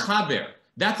 that's a chaver.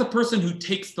 That's a person who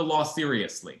takes the law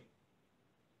seriously,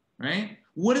 right?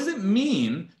 What does it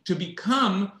mean to be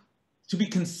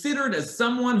considered as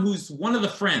someone who's one of the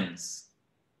friends,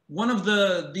 one of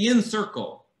the in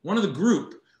circle, one of the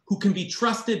group, who can be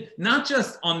trusted, not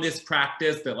just on this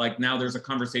practice that like now there's a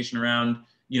conversation around,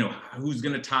 who's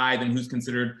going to tithe and who's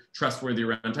considered trustworthy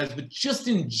around tithes, but just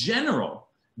in general,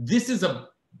 this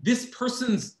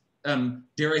person's,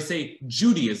 dare I say,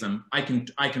 Judaism, I can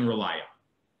rely on.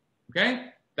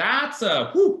 Okay, that's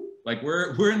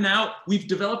we've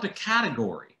developed a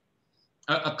category,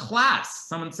 a class.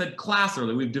 Someone said class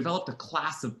earlier. We've developed a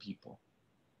class of people.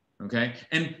 Okay,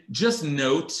 and just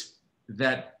note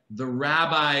that the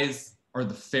rabbis are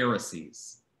the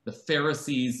Pharisees. The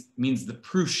Pharisees means the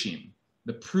Prushim.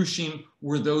 The Prushim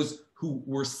were those who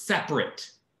were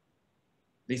separate.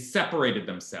 They separated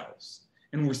themselves.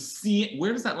 And we're seeing,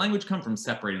 where does that language come from,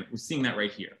 separating? We're seeing that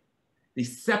right here. They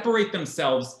separate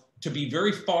themselves to be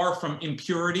very far from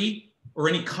impurity or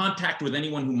any contact with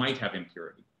anyone who might have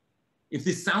impurity. If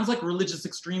this sounds like religious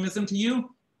extremism to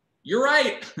you, you're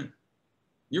right.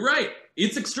 You're right.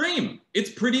 It's extreme.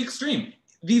 It's pretty extreme.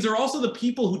 These are also the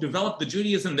people who developed the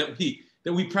Judaism that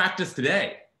we practice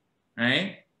today,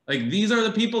 right? Like these are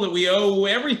the people that we owe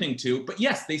everything to. But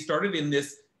yes, they started in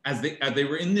this as they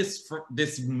were in this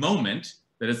moment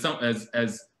that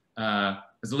as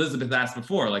Elizabeth asked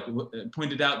before, like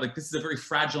pointed out, like this is a very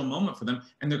fragile moment for them,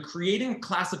 and they're creating a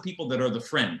class of people that are the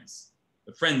friends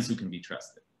who can be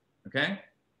trusted. Okay.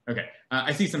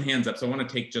 I see some hands up, so I want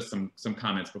to take just some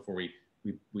comments before we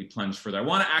we plunge further. I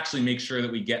want to actually make sure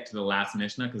that we get to the last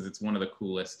Mishnah because it's one of the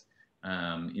coolest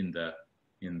in the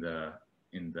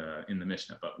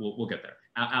Mishnah. But we'll get there.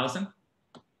 Allison.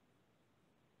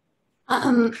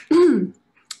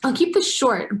 I'll keep this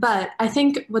short, but I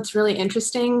think what's really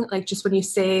interesting, like just when you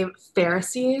say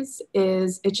Pharisees,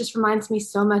 is it just reminds me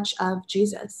so much of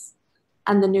Jesus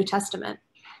and the New Testament.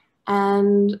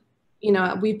 And, you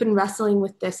know, we've been wrestling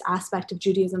with this aspect of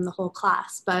Judaism the whole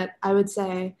class, but I would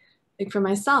say, like for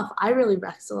myself, I really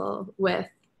wrestle with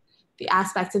the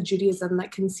aspects of Judaism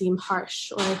that can seem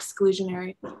harsh or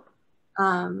exclusionary,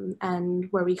 and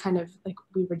where we kind of like,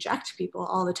 we reject people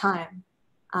all the time.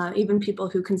 Even people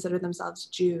who consider themselves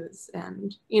Jews.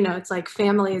 And, you know, it's like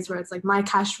families where it's like my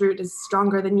kashrut is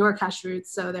stronger than your kashrut,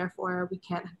 so therefore we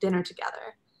can't have dinner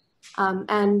together.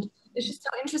 And it's just so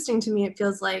interesting to me. It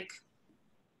feels like,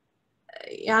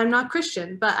 yeah, I'm not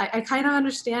Christian, but I kind of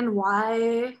understand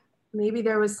why maybe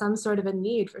there was some sort of a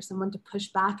need for someone to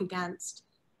push back against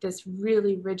this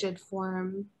really rigid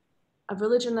form of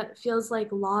religion that feels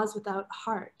like laws without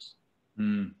heart.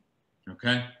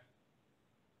 Okay.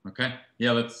 Okay,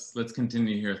 yeah, let's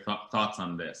continue to hear thoughts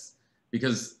on this,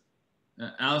 because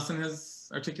Allison has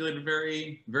articulated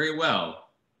very, very well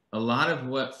a lot of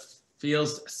what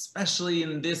feels, especially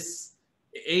in this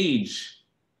age,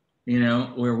 you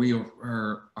know, where we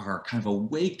are kind of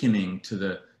awakening to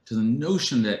the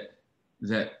notion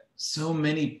that so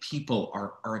many people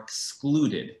are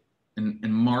excluded and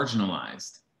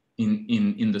marginalized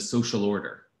in the social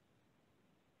order,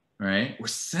 right? We're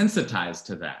sensitized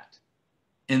to that.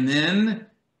 And then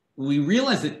we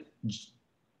realize that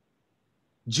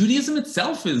Judaism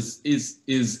itself is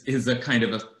a kind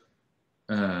of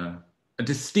a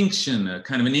distinction, a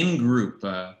kind of an in-group.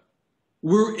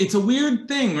 It's a weird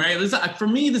thing, right? For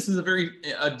me, this is a very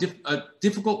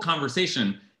difficult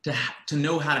conversation to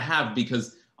know how to have,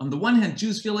 because on the one hand,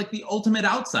 Jews feel like the ultimate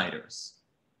outsiders,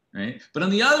 right? But on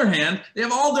the other hand, they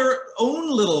have all their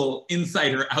own little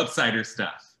insider-outsider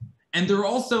stuff. And they're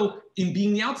also, in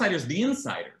being the outsiders, the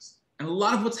insiders. And a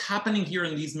lot of what's happening here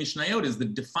in these Mishnayot is the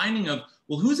defining of,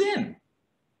 well, who's in?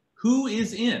 Who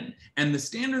is in? And the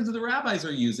standards that the rabbis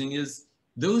are using is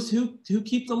those who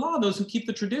keep the law, those who keep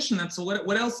the tradition. And so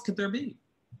what else could there be?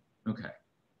 Okay.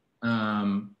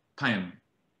 Payam. Can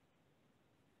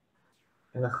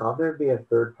a chaver be a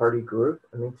third-party group?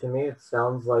 I mean, to me, it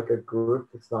sounds like a group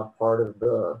that's not part of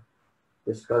the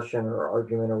discussion or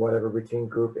argument or whatever between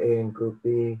Group A and Group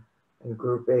B. And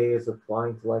Group A is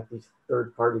applying to like these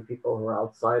third-party people who are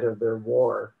outside of their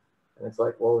war. And it's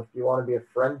like, well, if you want to be a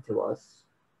friend to us,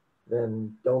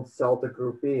 then don't sell to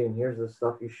Group B. And here's the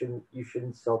stuff you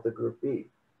shouldn't sell to Group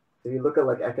B. So you look at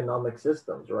like economic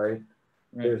systems, right?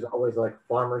 There's always like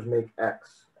farmers make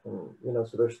X, and you know,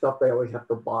 so there's stuff they always have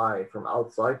to buy from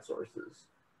outside sources.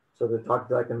 So they're talking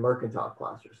to like the mercantile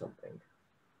class or something.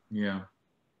 Yeah.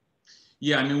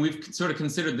 Yeah, I mean, we've sort of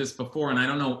considered this before, and I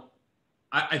don't know.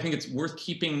 I think it's worth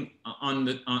keeping in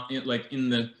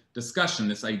the discussion,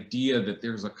 this idea that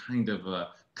there's a kind of a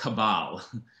cabal,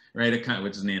 right?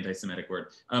 Which is an anti-Semitic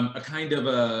word. A kind of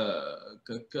a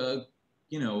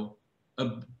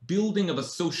building of a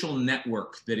social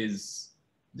network that is,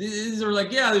 these are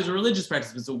like, yeah, there's a religious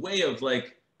practice, but it's a way of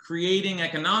like creating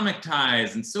economic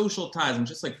ties and social ties and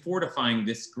just like fortifying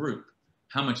this group.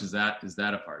 How much is that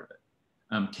a part of it?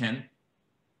 Ken?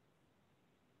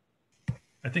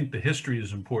 I think the history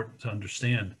is important to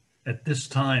understand. At this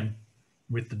time,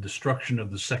 with the destruction of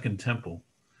the Second Temple,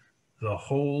 the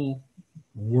whole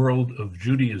world of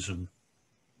Judaism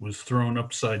was thrown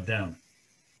upside down.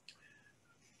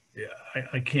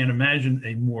 I can't imagine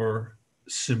a more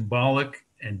symbolic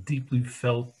and deeply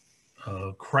felt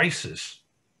crisis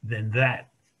than that,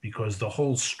 because the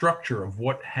whole structure of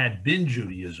what had been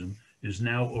Judaism is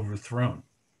now overthrown.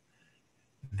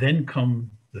 Then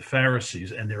come the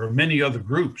Pharisees, and there are many other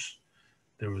groups.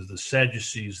 There was the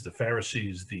Sadducees, the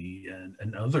Pharisees,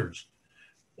 and others,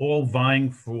 all vying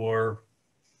for,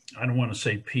 I don't want to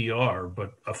say PR,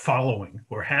 but a following,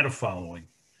 or had a following.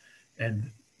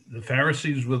 And the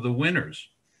Pharisees were the winners.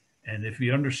 And if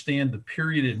you understand the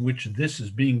period in which this is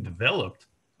being developed,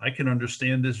 I can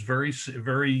understand this very,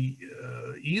 very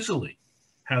easily,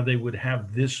 how they would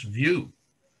have this view,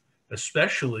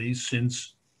 especially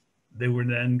since they were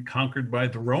then conquered by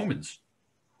the Romans,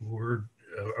 who were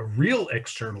a real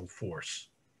external force.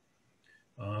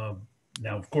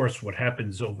 Now, of course, what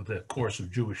happens over the course of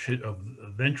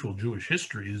eventual Jewish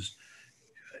history is,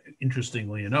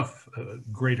 interestingly enough, a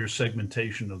greater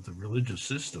segmentation of the religious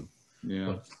system.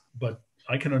 Yeah. But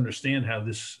I can understand how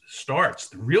this starts.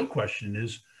 The real question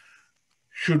is,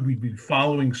 should we be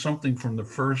following something from the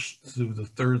 1st through the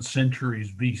 3rd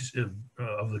centuries BC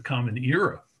of the Common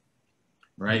Era,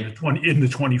 right? In the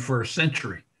 21st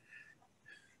century?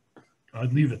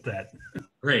 I'd leave it that.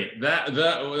 Great. That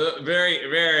very,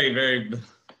 very, very,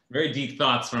 very deep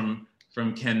thoughts from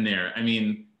Ken there. I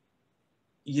mean,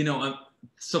 you know,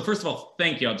 so first of all,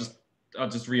 thank you. I'll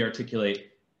just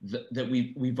re-articulate that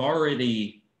we've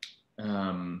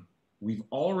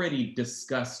already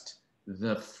discussed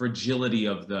the fragility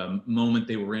of the moment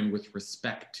they were in with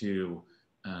respect to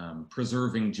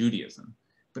preserving Judaism.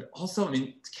 But also, I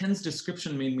mean, Ken's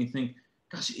description made me think,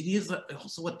 gosh, it is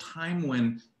also a time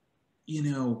when, you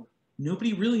know,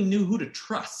 nobody really knew who to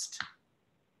trust.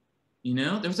 You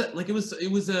know, there was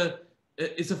it was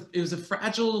a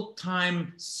fragile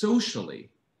time socially.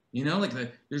 You know, like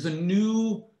there's a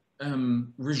new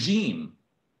regime,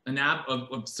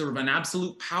 of sort of an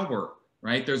absolute power,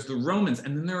 right? There's the Romans,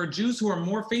 and then there are Jews who are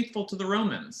more faithful to the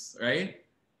Romans, right?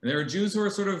 And there are Jews who are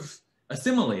sort of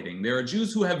assimilating. There are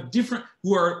Jews who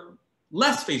are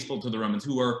less faithful to the Romans,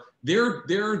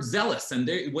 they're zealous, and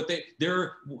they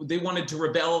wanted to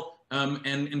rebel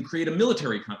and create a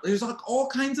military conflict. There's like all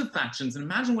kinds of factions, and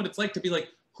imagine what it's like to be like,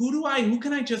 who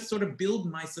can I just sort of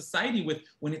build my society with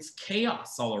when it's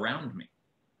chaos all around me,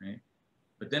 right?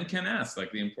 But then Ken asks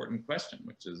like the important question,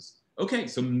 which is, okay,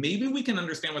 so maybe we can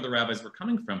understand where the rabbis were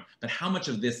coming from, but how much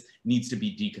of this needs to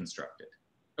be deconstructed?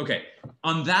 Okay,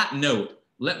 on that note,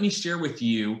 let me share with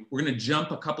you, we're gonna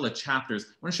jump a couple of chapters.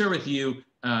 I wanna share with you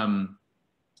one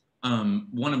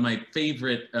of my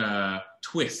favorite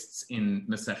twists in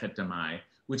Masechet Damai,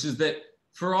 which is that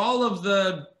for all of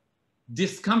the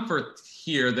discomfort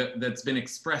here that's been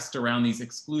expressed around these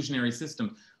exclusionary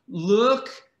systems, look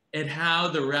at how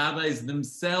the rabbis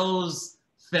themselves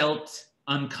felt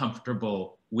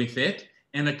uncomfortable with it,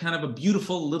 and a kind of a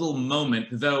beautiful little moment,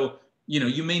 though, you know,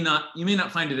 you may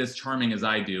not find it as charming as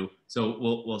I do, so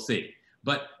we'll see.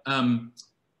 But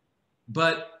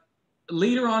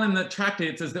later on in the tractate,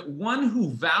 it says that one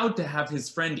who vowed to have his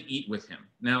friend eat with him.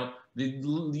 Now, the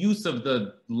use of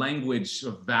the language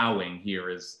of vowing here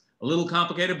is a little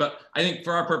complicated, but I think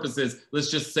for our purposes, let's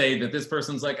just say that this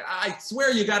person's like, I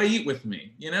swear you got to eat with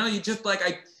me. You know, you just like,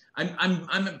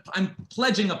 I'm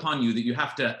pledging upon you that you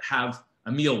have to have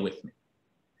a meal with me.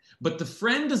 But the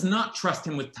friend does not trust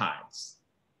him with tithes.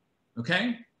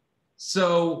 Okay,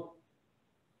 so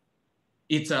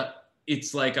it's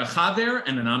like a chaver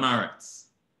and an amaretz,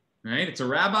 right? It's a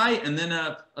rabbi and then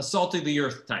a salt of the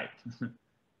earth type.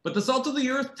 But the salt of the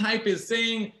earth type is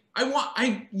saying,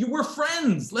 we're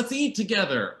friends. Let's eat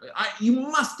together. You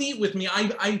must eat with me.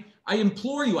 I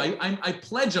implore you. I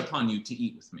pledge upon you to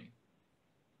eat with me.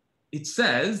 It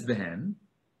says then,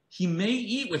 he may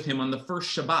eat with him on the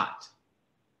first Shabbat,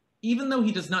 even though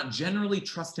he does not generally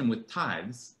trust him with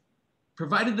tithes,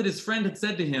 provided that his friend had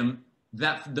said to him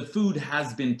that the food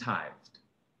has been tithed.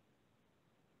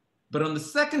 But on the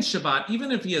second Shabbat,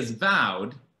 even if he has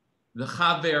vowed, the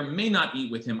chaver may not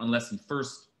eat with him unless he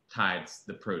first tithes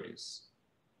the produce.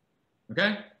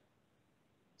 Okay?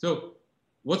 So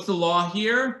what's the law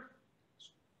here?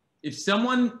 If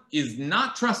someone is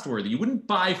not trustworthy, you wouldn't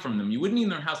buy from them, you wouldn't eat in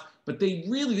their house, but they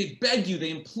beg you,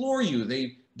 they implore you,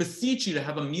 they beseech you to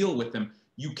have a meal with them,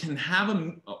 you can have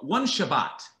one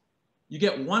Shabbat. You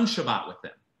get one Shabbat with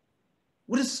them.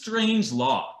 What a strange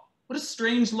law. What a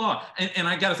strange law. And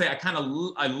I gotta say,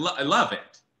 I love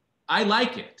it. I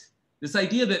like it. This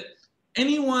idea that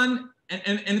anyone,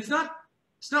 and it's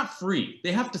not free.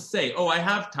 They have to say, oh, I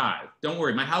have tithe. Don't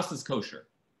worry, my house is kosher,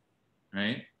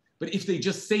 right? But if they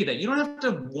just say that, you don't have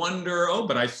to wonder, oh,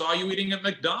 but I saw you eating at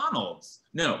McDonald's.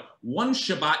 No, one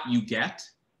Shabbat you get.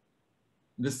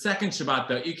 The second Shabbat,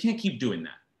 though, you can't keep doing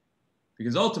that.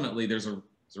 Because ultimately, there's a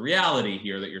reality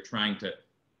here that you're trying to,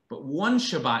 but one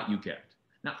Shabbat you get.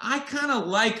 Now, I kind of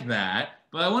like that,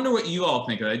 but I wonder what you all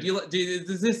think of that.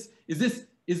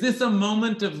 Is this a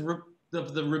moment of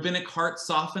the rabbinic heart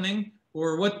softening?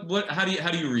 Or how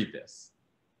do you read this?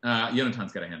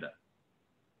 Yonatan's got a hand up.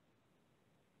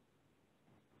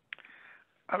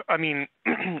 I mean,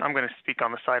 I'm going to speak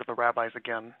on the side of the rabbis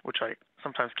again, which I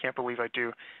sometimes can't believe I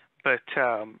do. But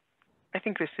I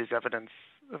think this is evidence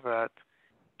that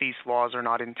these laws are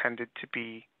not intended to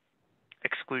be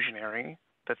exclusionary,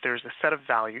 that there's a set of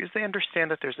values. They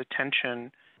understand that there's a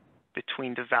tension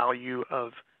between the value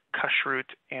of kashrut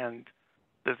and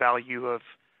the value of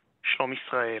Shlom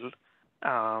Yisrael,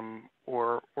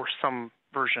 or some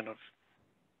version of,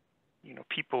 you know,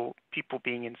 people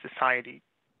being in society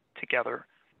together.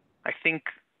 I think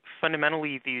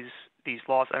fundamentally these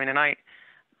laws, I mean, and I've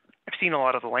seen heard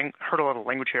a lot of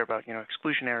language here about, you know,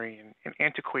 exclusionary and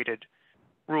antiquated,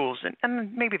 rules,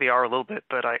 and maybe they are a little bit,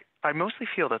 but I mostly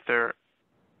feel that there's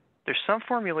some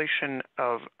formulation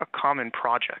of a common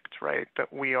project, right?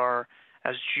 That we are,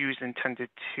 as Jews, intended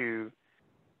to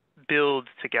build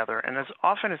together. And as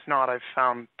often as not, I've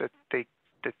found that the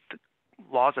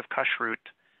laws of kashrut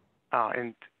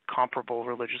and comparable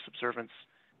religious observance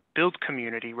build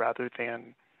community rather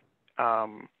than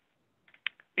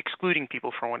excluding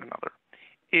people from one another,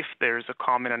 if there's a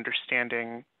common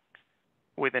understanding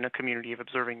within a community of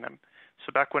observing them.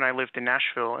 So back when I lived in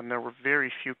Nashville, and there were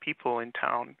very few people in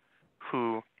town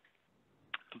who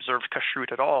observed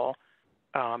kashrut at all,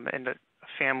 and a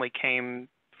family came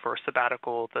for a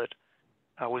sabbatical that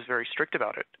was very strict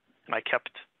about it, and I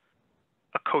kept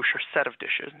a kosher set of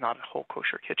dishes, not a whole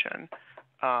kosher kitchen.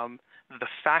 The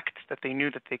fact that they knew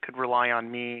that they could rely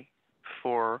on me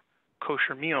for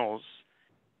kosher meals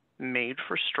made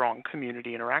for strong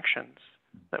community interactions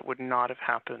that would not have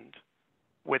happened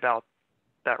without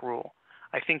that rule.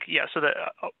 I think, yeah, so that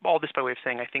all this by way of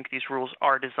saying, I think these rules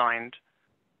are designed,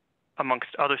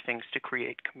 amongst other things, to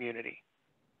create community,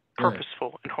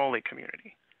 purposeful and holy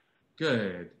community.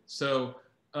 Good. So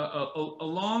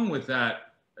along with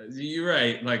that, you're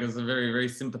right, like it's a very, very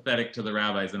sympathetic to the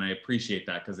rabbis, and I appreciate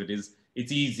that, because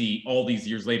it's easy all these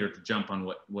years later to jump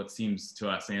on what seems to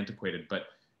us antiquated.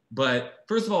 But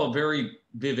first of all, a very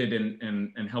vivid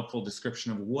and helpful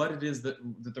description of what it is that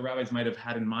the rabbis might have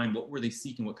had in mind. What were they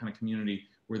seeking? What kind of community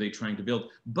were they trying to build?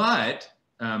 But,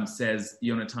 says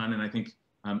Yonatan, and I think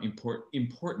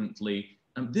importantly,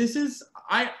 this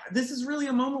is really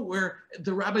a moment where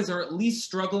the rabbis are at least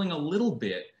struggling a little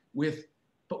bit with,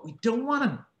 but we don't want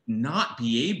to not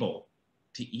be able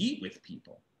to eat with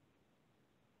people,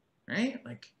 right?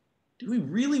 Like, do we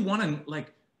really want to,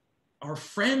 like, our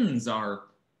friends, our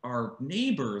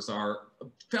neighbors, our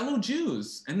fellow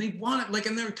Jews, and they want it, like,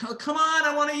 and they're, come on,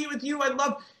 I want to eat with you, I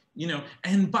love, you know.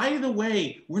 And by the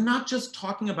way, we're not just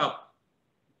talking about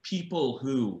people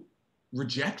who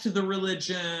reject the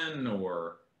religion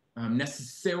or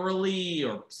necessarily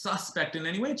or suspect in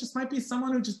any way. It just might be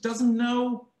someone who just doesn't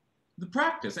know the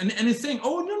practice and is saying,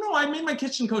 oh, no, I made my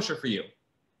kitchen kosher for you.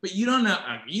 But you don't know,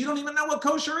 you don't even know what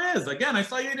kosher is. Again, I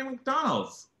saw you eating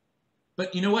McDonald's.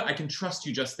 But you know what? I can trust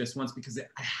you just this once because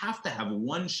I have to have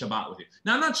one Shabbat with you.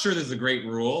 Now, I'm not sure this is a great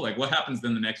rule. Like, what happens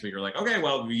then the next week? You're like, okay,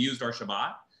 well, we used our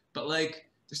Shabbat. But like,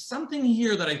 there's something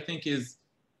here that I think is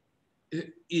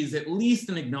at least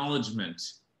an acknowledgement.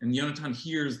 And Yonatan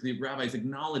hears the rabbis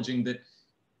acknowledging that,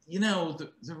 you know,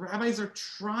 the rabbis are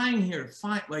trying here to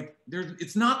find, like,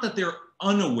 it's not that they're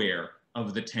unaware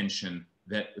of the tension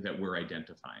that we're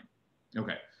identifying.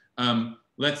 Okay,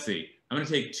 let's see. I'm going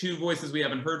to take two voices we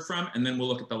haven't heard from, and then we'll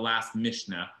look at the last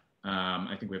Mishnah.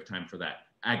 I think we have time for that.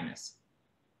 Agnes.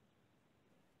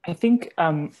 I think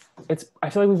I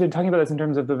feel like we've been talking about this in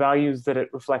terms of the values that it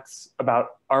reflects about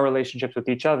our relationships with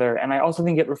each other. And I also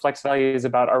think it reflects values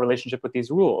about our relationship with these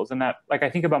rules. And that, like, I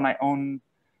think about my own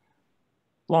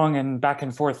long and back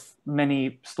and forth,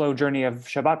 many slow journey of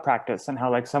Shabbat practice, and how,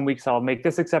 like, some weeks I'll make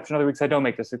this exception, other weeks I don't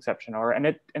make this exception, and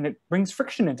it brings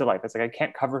friction into life. It's like, I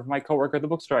can't cover for my coworker at the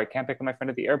bookstore, I can't pick up my friend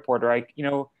at the airport,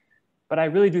 or but I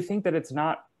really do think that it's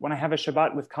not, when I have a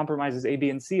Shabbat with compromises A, B,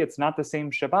 and C, it's not the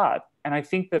same Shabbat. And I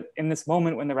think that in this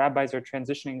moment when the rabbis are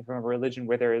transitioning from a religion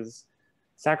where there is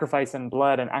sacrifice and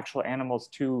blood and actual animals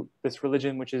to this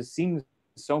religion, which seems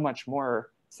so much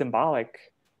more symbolic,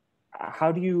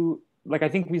 how do you, like, I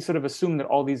think we sort of assume that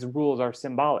all these rules are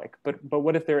symbolic, but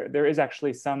what if there is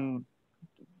actually some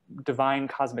divine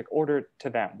cosmic order to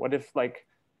them? What if, like,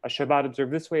 a Shabbat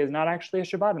observed this way is not actually a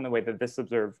Shabbat in the way that this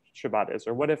observed Shabbat is?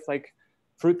 Or what if, like,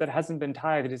 fruit that hasn't been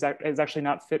tithed is actually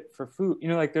not fit for food? You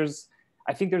know, like,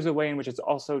 I think there's a way in which it's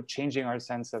also changing our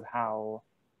sense of how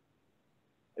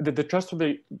the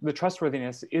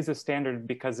trustworthiness is a standard,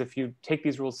 because if you take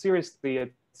these rules seriously,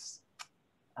 it's,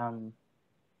 I'm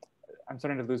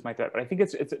starting to lose my thread, but I think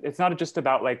it's not just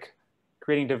about, like,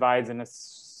 creating divides and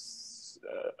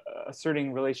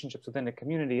asserting relationships within a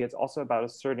community. It's also about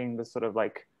asserting the sort of,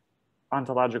 like,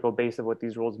 ontological base of what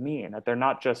these rules mean, that they're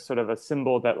not just sort of a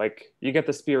symbol that, like, you get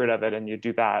the spirit of it and you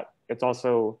do that. It's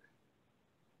also,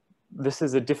 this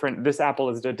apple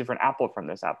is a different apple from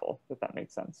this apple, if that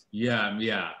makes sense.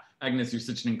 Yeah. Agnes, you're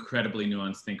such an incredibly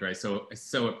nuanced thinker. I so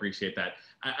appreciate that.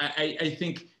 I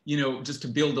think, you know, just to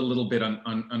build a little bit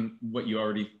on what you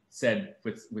already said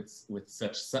with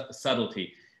such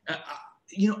subtlety,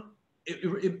 you know,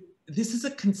 this is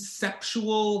a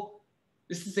conceptual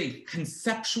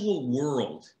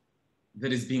world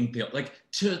that is being built. Like,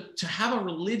 to have a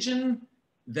religion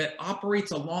that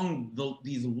operates along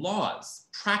these laws,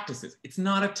 practices. It's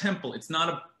not a temple. It's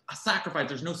not a sacrifice.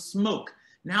 There's no smoke.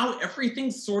 Now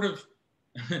everything's sort of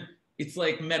it's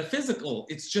like metaphysical.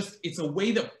 It's a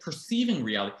way of perceiving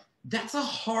reality. That's a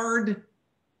hard,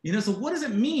 you know, so what does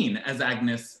it mean, as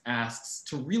Agnes asks,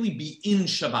 to really be in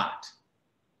Shabbat?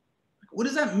 What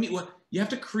does that mean? Well, you have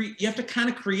to kind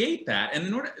of create that.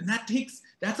 And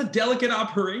that's a delicate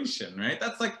operation, right?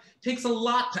 That's like, takes a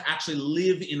lot to actually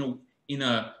live in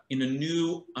a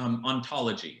new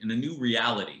ontology, in a new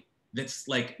reality. That's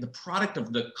like the product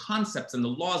of the concepts and the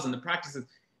laws and the practices.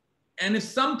 And if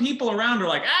some people around are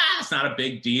like, it's not a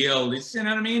big deal, it's, you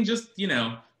know what I mean? Just, you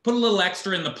know, put a little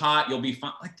extra in the pot, you'll be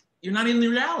fine. Like, you're not in the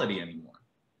reality anymore.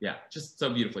 Yeah, just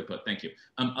so beautifully put. Thank you.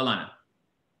 Alana.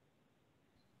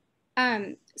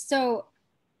 So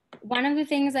one of the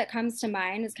things that comes to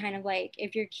mind is kind of like,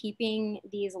 if you're keeping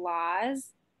these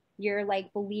laws, you're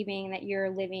like believing that you're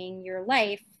living your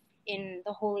life in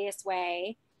the holiest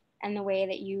way and the way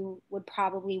that you would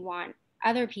probably want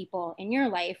other people in your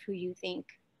life who you think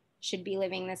should be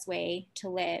living this way to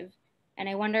live. And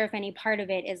I wonder if any part of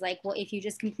it is like, well, if you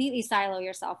just completely silo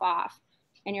yourself off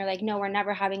and you're like, no, we're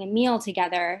never having a meal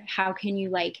together, how can you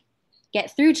like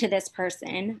get through to this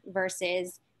person?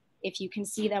 Versus if you can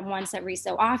see them once every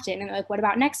so often and they're like, what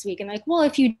about next week? And they're like, well,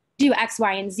 if you do X,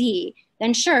 Y, and Z,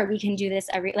 then sure, we can do this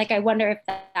like, I wonder if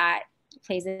that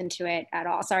plays into it at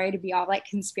all. Sorry to be all like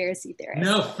conspiracy theorist.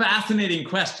 No, fascinating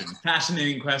question.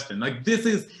 Like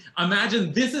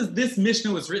imagine this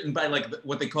Mishnah was written by like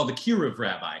what they call the Kiruv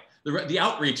rabbi, the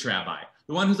outreach rabbi,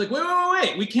 the one who's like,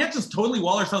 wait, we can't just totally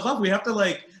wall ourselves off. We have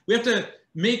to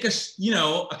make a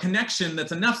connection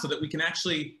that's enough so that we can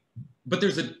actually, but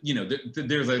there's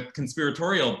a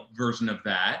conspiratorial version of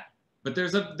that, but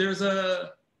there's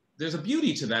a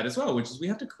beauty to that as well, which is we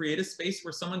have to create a space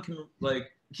where someone can we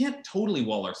can't totally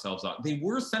wall ourselves off. They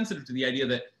were sensitive to the idea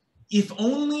that if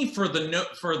only for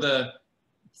the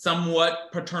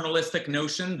somewhat paternalistic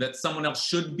notion that someone else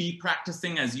should be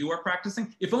practicing as you are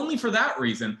practicing, if only for that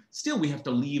reason, still we have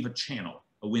to leave a channel,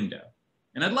 a window.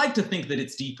 And I'd like to think that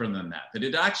it's deeper than that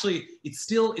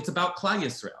it's about Klal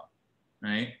Yisrael,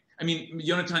 right? I mean,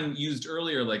 Yonatan used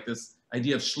earlier like this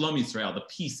idea of Shlom Yisrael, the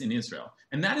peace in Israel.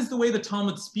 And that is the way the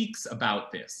Talmud speaks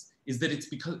about this, is that it's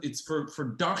because it's for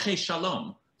Darchei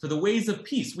Shalom, for the ways of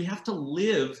peace. We have to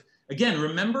live, again,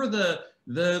 remember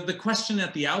the question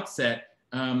at the outset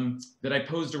that I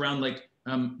posed around like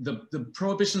the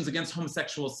prohibitions against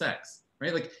homosexual sex,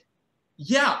 right? Like,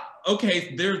 yeah,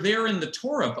 okay, they're there in the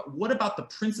Torah, but what about the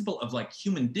principle of like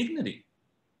human dignity,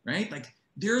 right? Like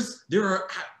there are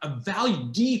a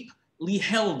value, deeply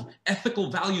held ethical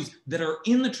values that are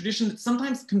in the tradition that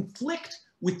sometimes conflict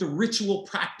with the ritual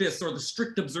practice or the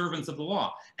strict observance of the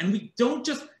law. And we don't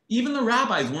even the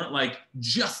rabbis weren't like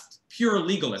just pure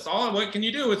legalists. Oh, what can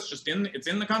you do? It's in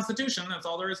the Constitution. That's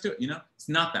all there is to it. You know, it's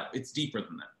not that. It's deeper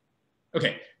than that.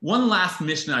 Okay, one last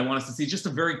Mishnah I want us to see, just a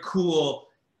very cool,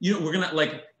 you know,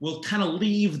 we'll kind of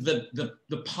leave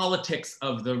the politics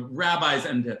of the rabbis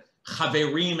and the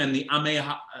Chaverim and the Amei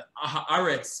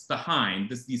Haaretz behind,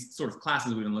 these sort of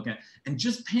classes we've been looking at, and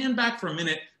just pan back for a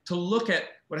minute to look at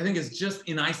what I think is just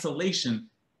in isolation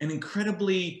and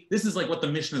incredibly, this is like what the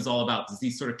Mishnah is all about, is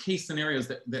these sort of case scenarios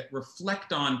that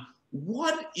reflect on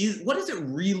what does it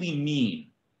really mean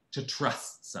to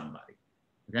trust somebody?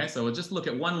 Okay, so we'll just look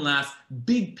at one last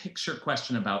big picture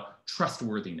question about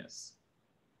trustworthiness.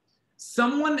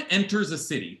 Someone enters a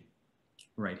city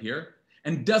right here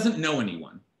and doesn't know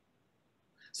anyone.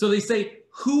 So they say,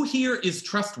 who here is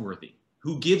trustworthy?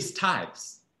 Who gives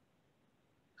tithes?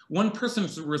 One person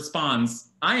responds,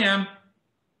 I am.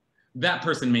 That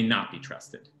person may not be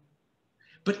trusted.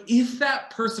 But if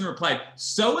that person replied,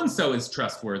 so-and-so is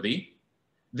trustworthy,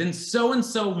 then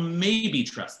so-and-so may be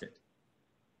trusted.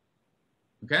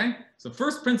 Okay? So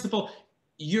first principle,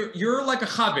 you're like a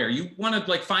chaver. You want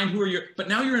to like find who are your, but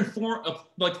now you're in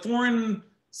foreign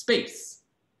space.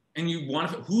 And you want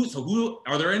to, who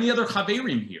are there any other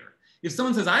chaverim here? If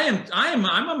someone says, I'm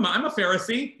a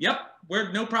Pharisee, yep,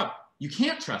 no problem. You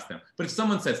can't trust them. But if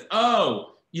someone says,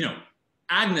 oh, you know,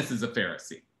 Agnes is a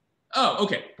Pharisee. Oh,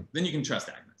 okay, then you can trust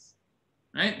Agnes,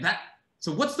 right?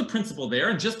 So what's the principle there?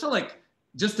 And just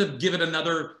to give it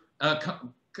another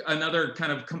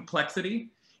kind of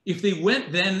complexity, if they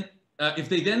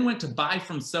then went to buy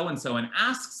from so-and-so and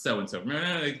ask so-and-so,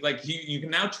 like you can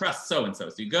now trust so-and-so.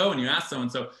 So you go and you ask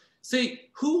so-and-so, say,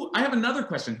 I have another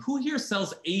question. Who here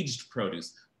sells aged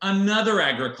produce? Another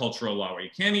agricultural law where you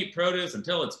can't eat produce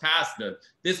until it's past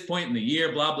this point in the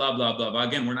year, blah, blah, blah, blah, blah.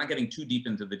 Again, we're not getting too deep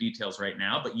into the details right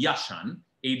now, but yashan,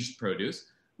 aged produce.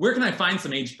 Where can I find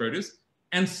some aged produce?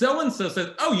 And so-and-so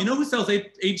says, oh, you know who sells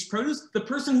aged produce? The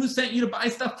person who sent you to buy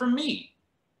stuff from me.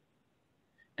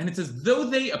 And it's as though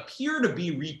they appear to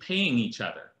be repaying each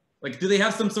other. Like, do they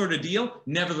have some sort of deal?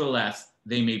 Nevertheless,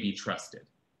 they may be trusted.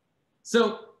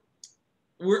 So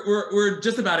we're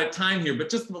just about at time here, but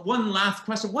just one last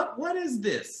question. What is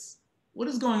this? What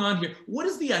is going on here? What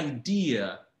is the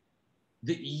idea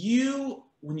that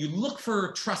when you look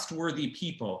for trustworthy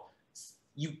people,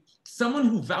 someone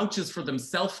who vouches for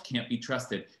themselves can't be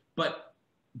trusted, but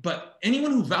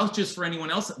anyone who vouches for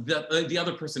anyone else, the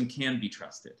other person can be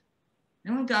trusted?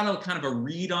 Anyone got a kind of a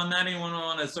read on that? Anyone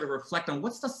want to sort of reflect on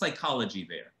what's the psychology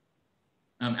there?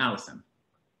 Allison.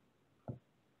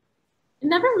 It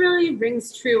never really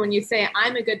rings true when you say,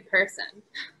 I'm a good person.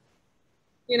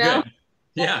 You know? Good.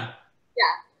 Yeah. Yeah.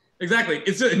 Exactly.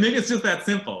 Maybe it's just that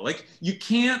simple. Like, you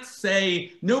can't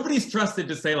say, nobody's trusted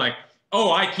to say like,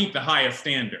 oh, I keep the highest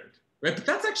standard, right? But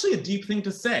that's actually a deep thing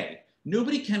to say.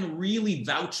 Nobody can really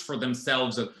vouch for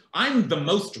themselves of, I'm the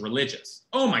most religious.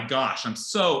 Oh my gosh,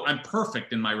 I'm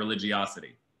perfect in my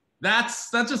religiosity. That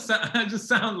just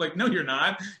sounds like, no, you're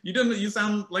not. You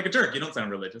sound like a jerk. You don't sound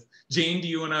religious. Jane, do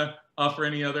you want to offer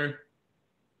any other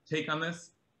take on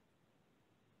this?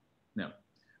 No.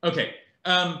 Okay.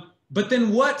 But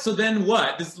then what? So then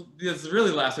what? This is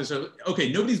really last. So,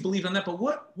 okay, nobody's believed on that, but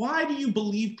why do you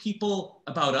believe people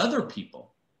about other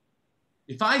people?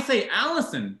 If I say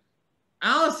Allison's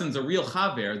a real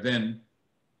chaver,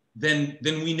 then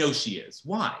we know she is.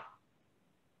 Why?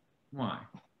 Why?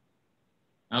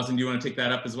 Allison, do you want to take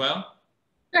that up as well?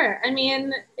 Sure. I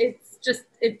mean, it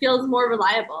feels more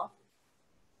reliable,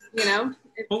 you know?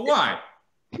 But why?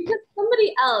 Because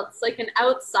somebody else, like an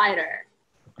outsider,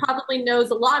 probably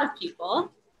knows a lot of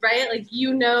people, right? Like,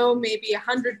 you know, maybe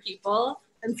 100 people.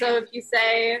 And so if you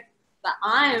say that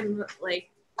I'm like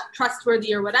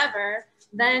trustworthy or whatever,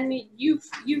 then you've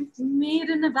made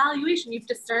an evaluation, you've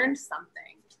discerned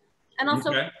something. And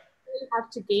also, okay. You have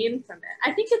to gain from it.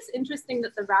 I think it's interesting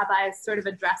that the rabbis sort of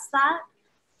address that,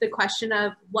 the question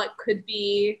of what could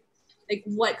be, like,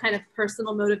 what kind of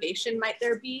personal motivation might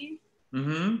there be for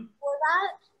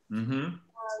that. Mm-hmm.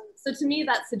 So to me,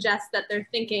 that suggests that they're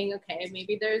thinking, okay,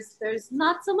 maybe there's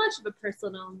not so much of a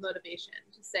personal motivation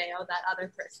to say, oh, that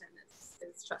other person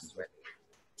is trustworthy.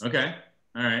 Okay.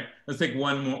 All right. Let's take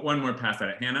one more pass at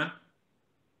it. Hannah?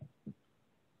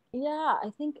 Yeah, I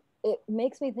think it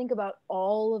makes me think about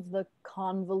all of the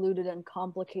convoluted and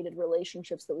complicated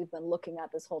relationships that we've been looking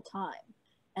at this whole time.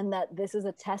 And that this is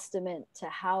a testament to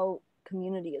how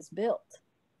community is built.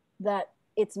 That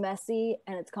it's messy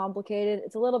and it's complicated.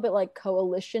 It's a little bit like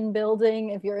coalition building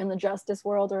if you're in the justice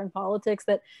world or in politics,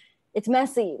 that it's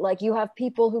messy. Like, you have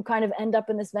people who kind of end up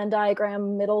in this Venn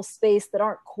diagram middle space that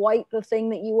aren't quite the thing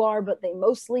that you are, but they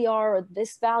mostly are, or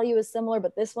this value is similar,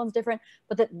 but this one's different.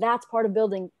 But that's part of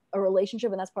building a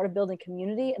relationship, and that's part of building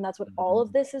community. And that's what all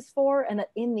of this is for. And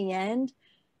that in the end,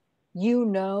 you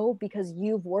know, because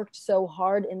you've worked so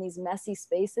hard in these messy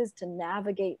spaces to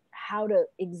navigate how to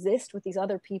exist with these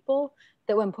other people,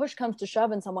 that when push comes to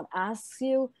shove and someone asks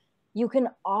you, you can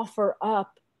offer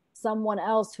up someone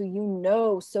else who you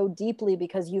know so deeply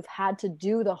because you've had to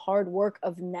do the hard work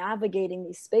of navigating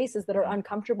these spaces that are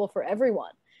uncomfortable for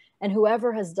everyone. And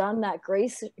whoever has done that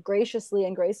graciously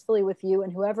and gracefully with you,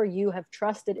 and whoever you have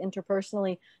trusted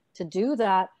interpersonally to do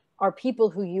that, are people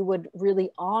who you would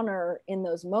really honor in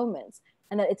those moments.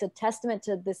 And that it's a testament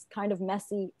to this kind of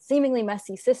messy, seemingly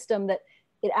messy system, that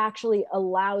it actually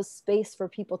allows space for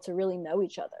people to really know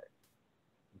each other.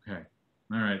 Okay.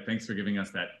 All right. Thanks for giving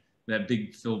us that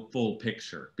big full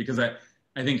picture, because I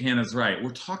think Hannah's right.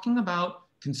 We're talking about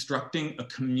constructing a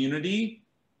community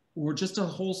or just a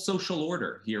whole social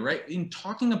order here, right? In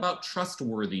talking about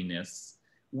trustworthiness,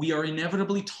 we are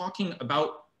inevitably talking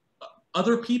about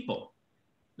other people.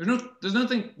 There's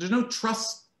no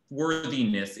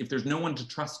trustworthiness if there's no one to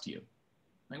trust you.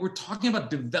 Right? We're talking about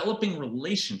developing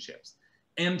relationships.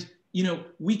 And, you know,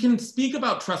 we can speak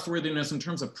about trustworthiness in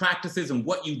terms of practices and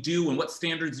what you do and what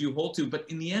standards you hold to, but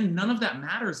in the end, none of that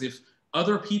matters if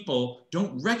other people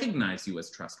don't recognize you as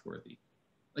trustworthy.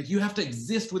 Like, you have to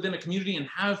exist within a community and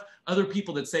have other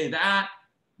people that say that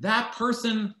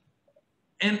person.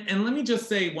 And let me just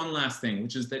say one last thing,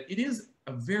 which is that it is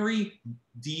a very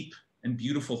deep and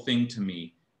beautiful thing to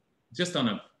me, just on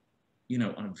a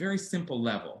very simple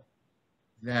level,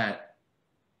 that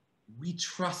we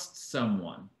trust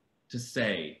someone to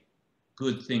say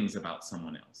good things about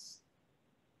someone else.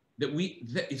 That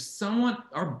if someone,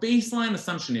 our baseline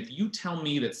assumption, if you tell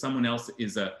me that someone else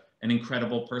is an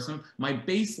incredible person, my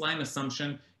baseline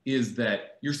assumption is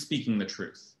that you're speaking the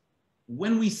truth.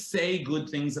 When we say good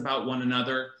things about one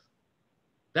another,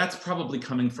 that's probably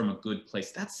coming from a good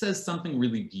place. That says something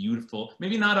really beautiful,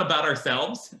 maybe not about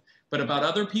ourselves, but about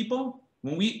other people.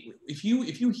 If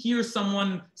you hear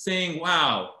someone saying,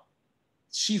 wow,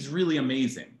 she's really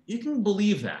amazing. You can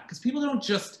believe that because people don't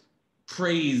just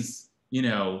praise, you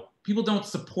know, people don't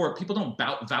support, people don't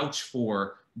vouch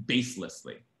for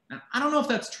baselessly. Now, I don't know if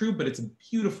that's true, but it's a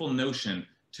beautiful notion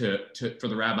for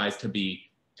the rabbis to be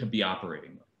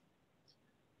operating with.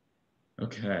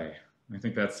 Okay, I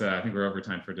think we're over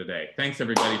time for today. Thanks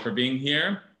everybody for being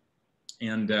here.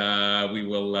 And we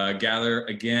will gather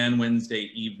again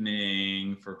Wednesday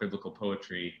evening for biblical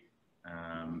poetry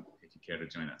if you care to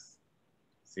join us.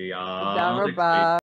 See y'all next week.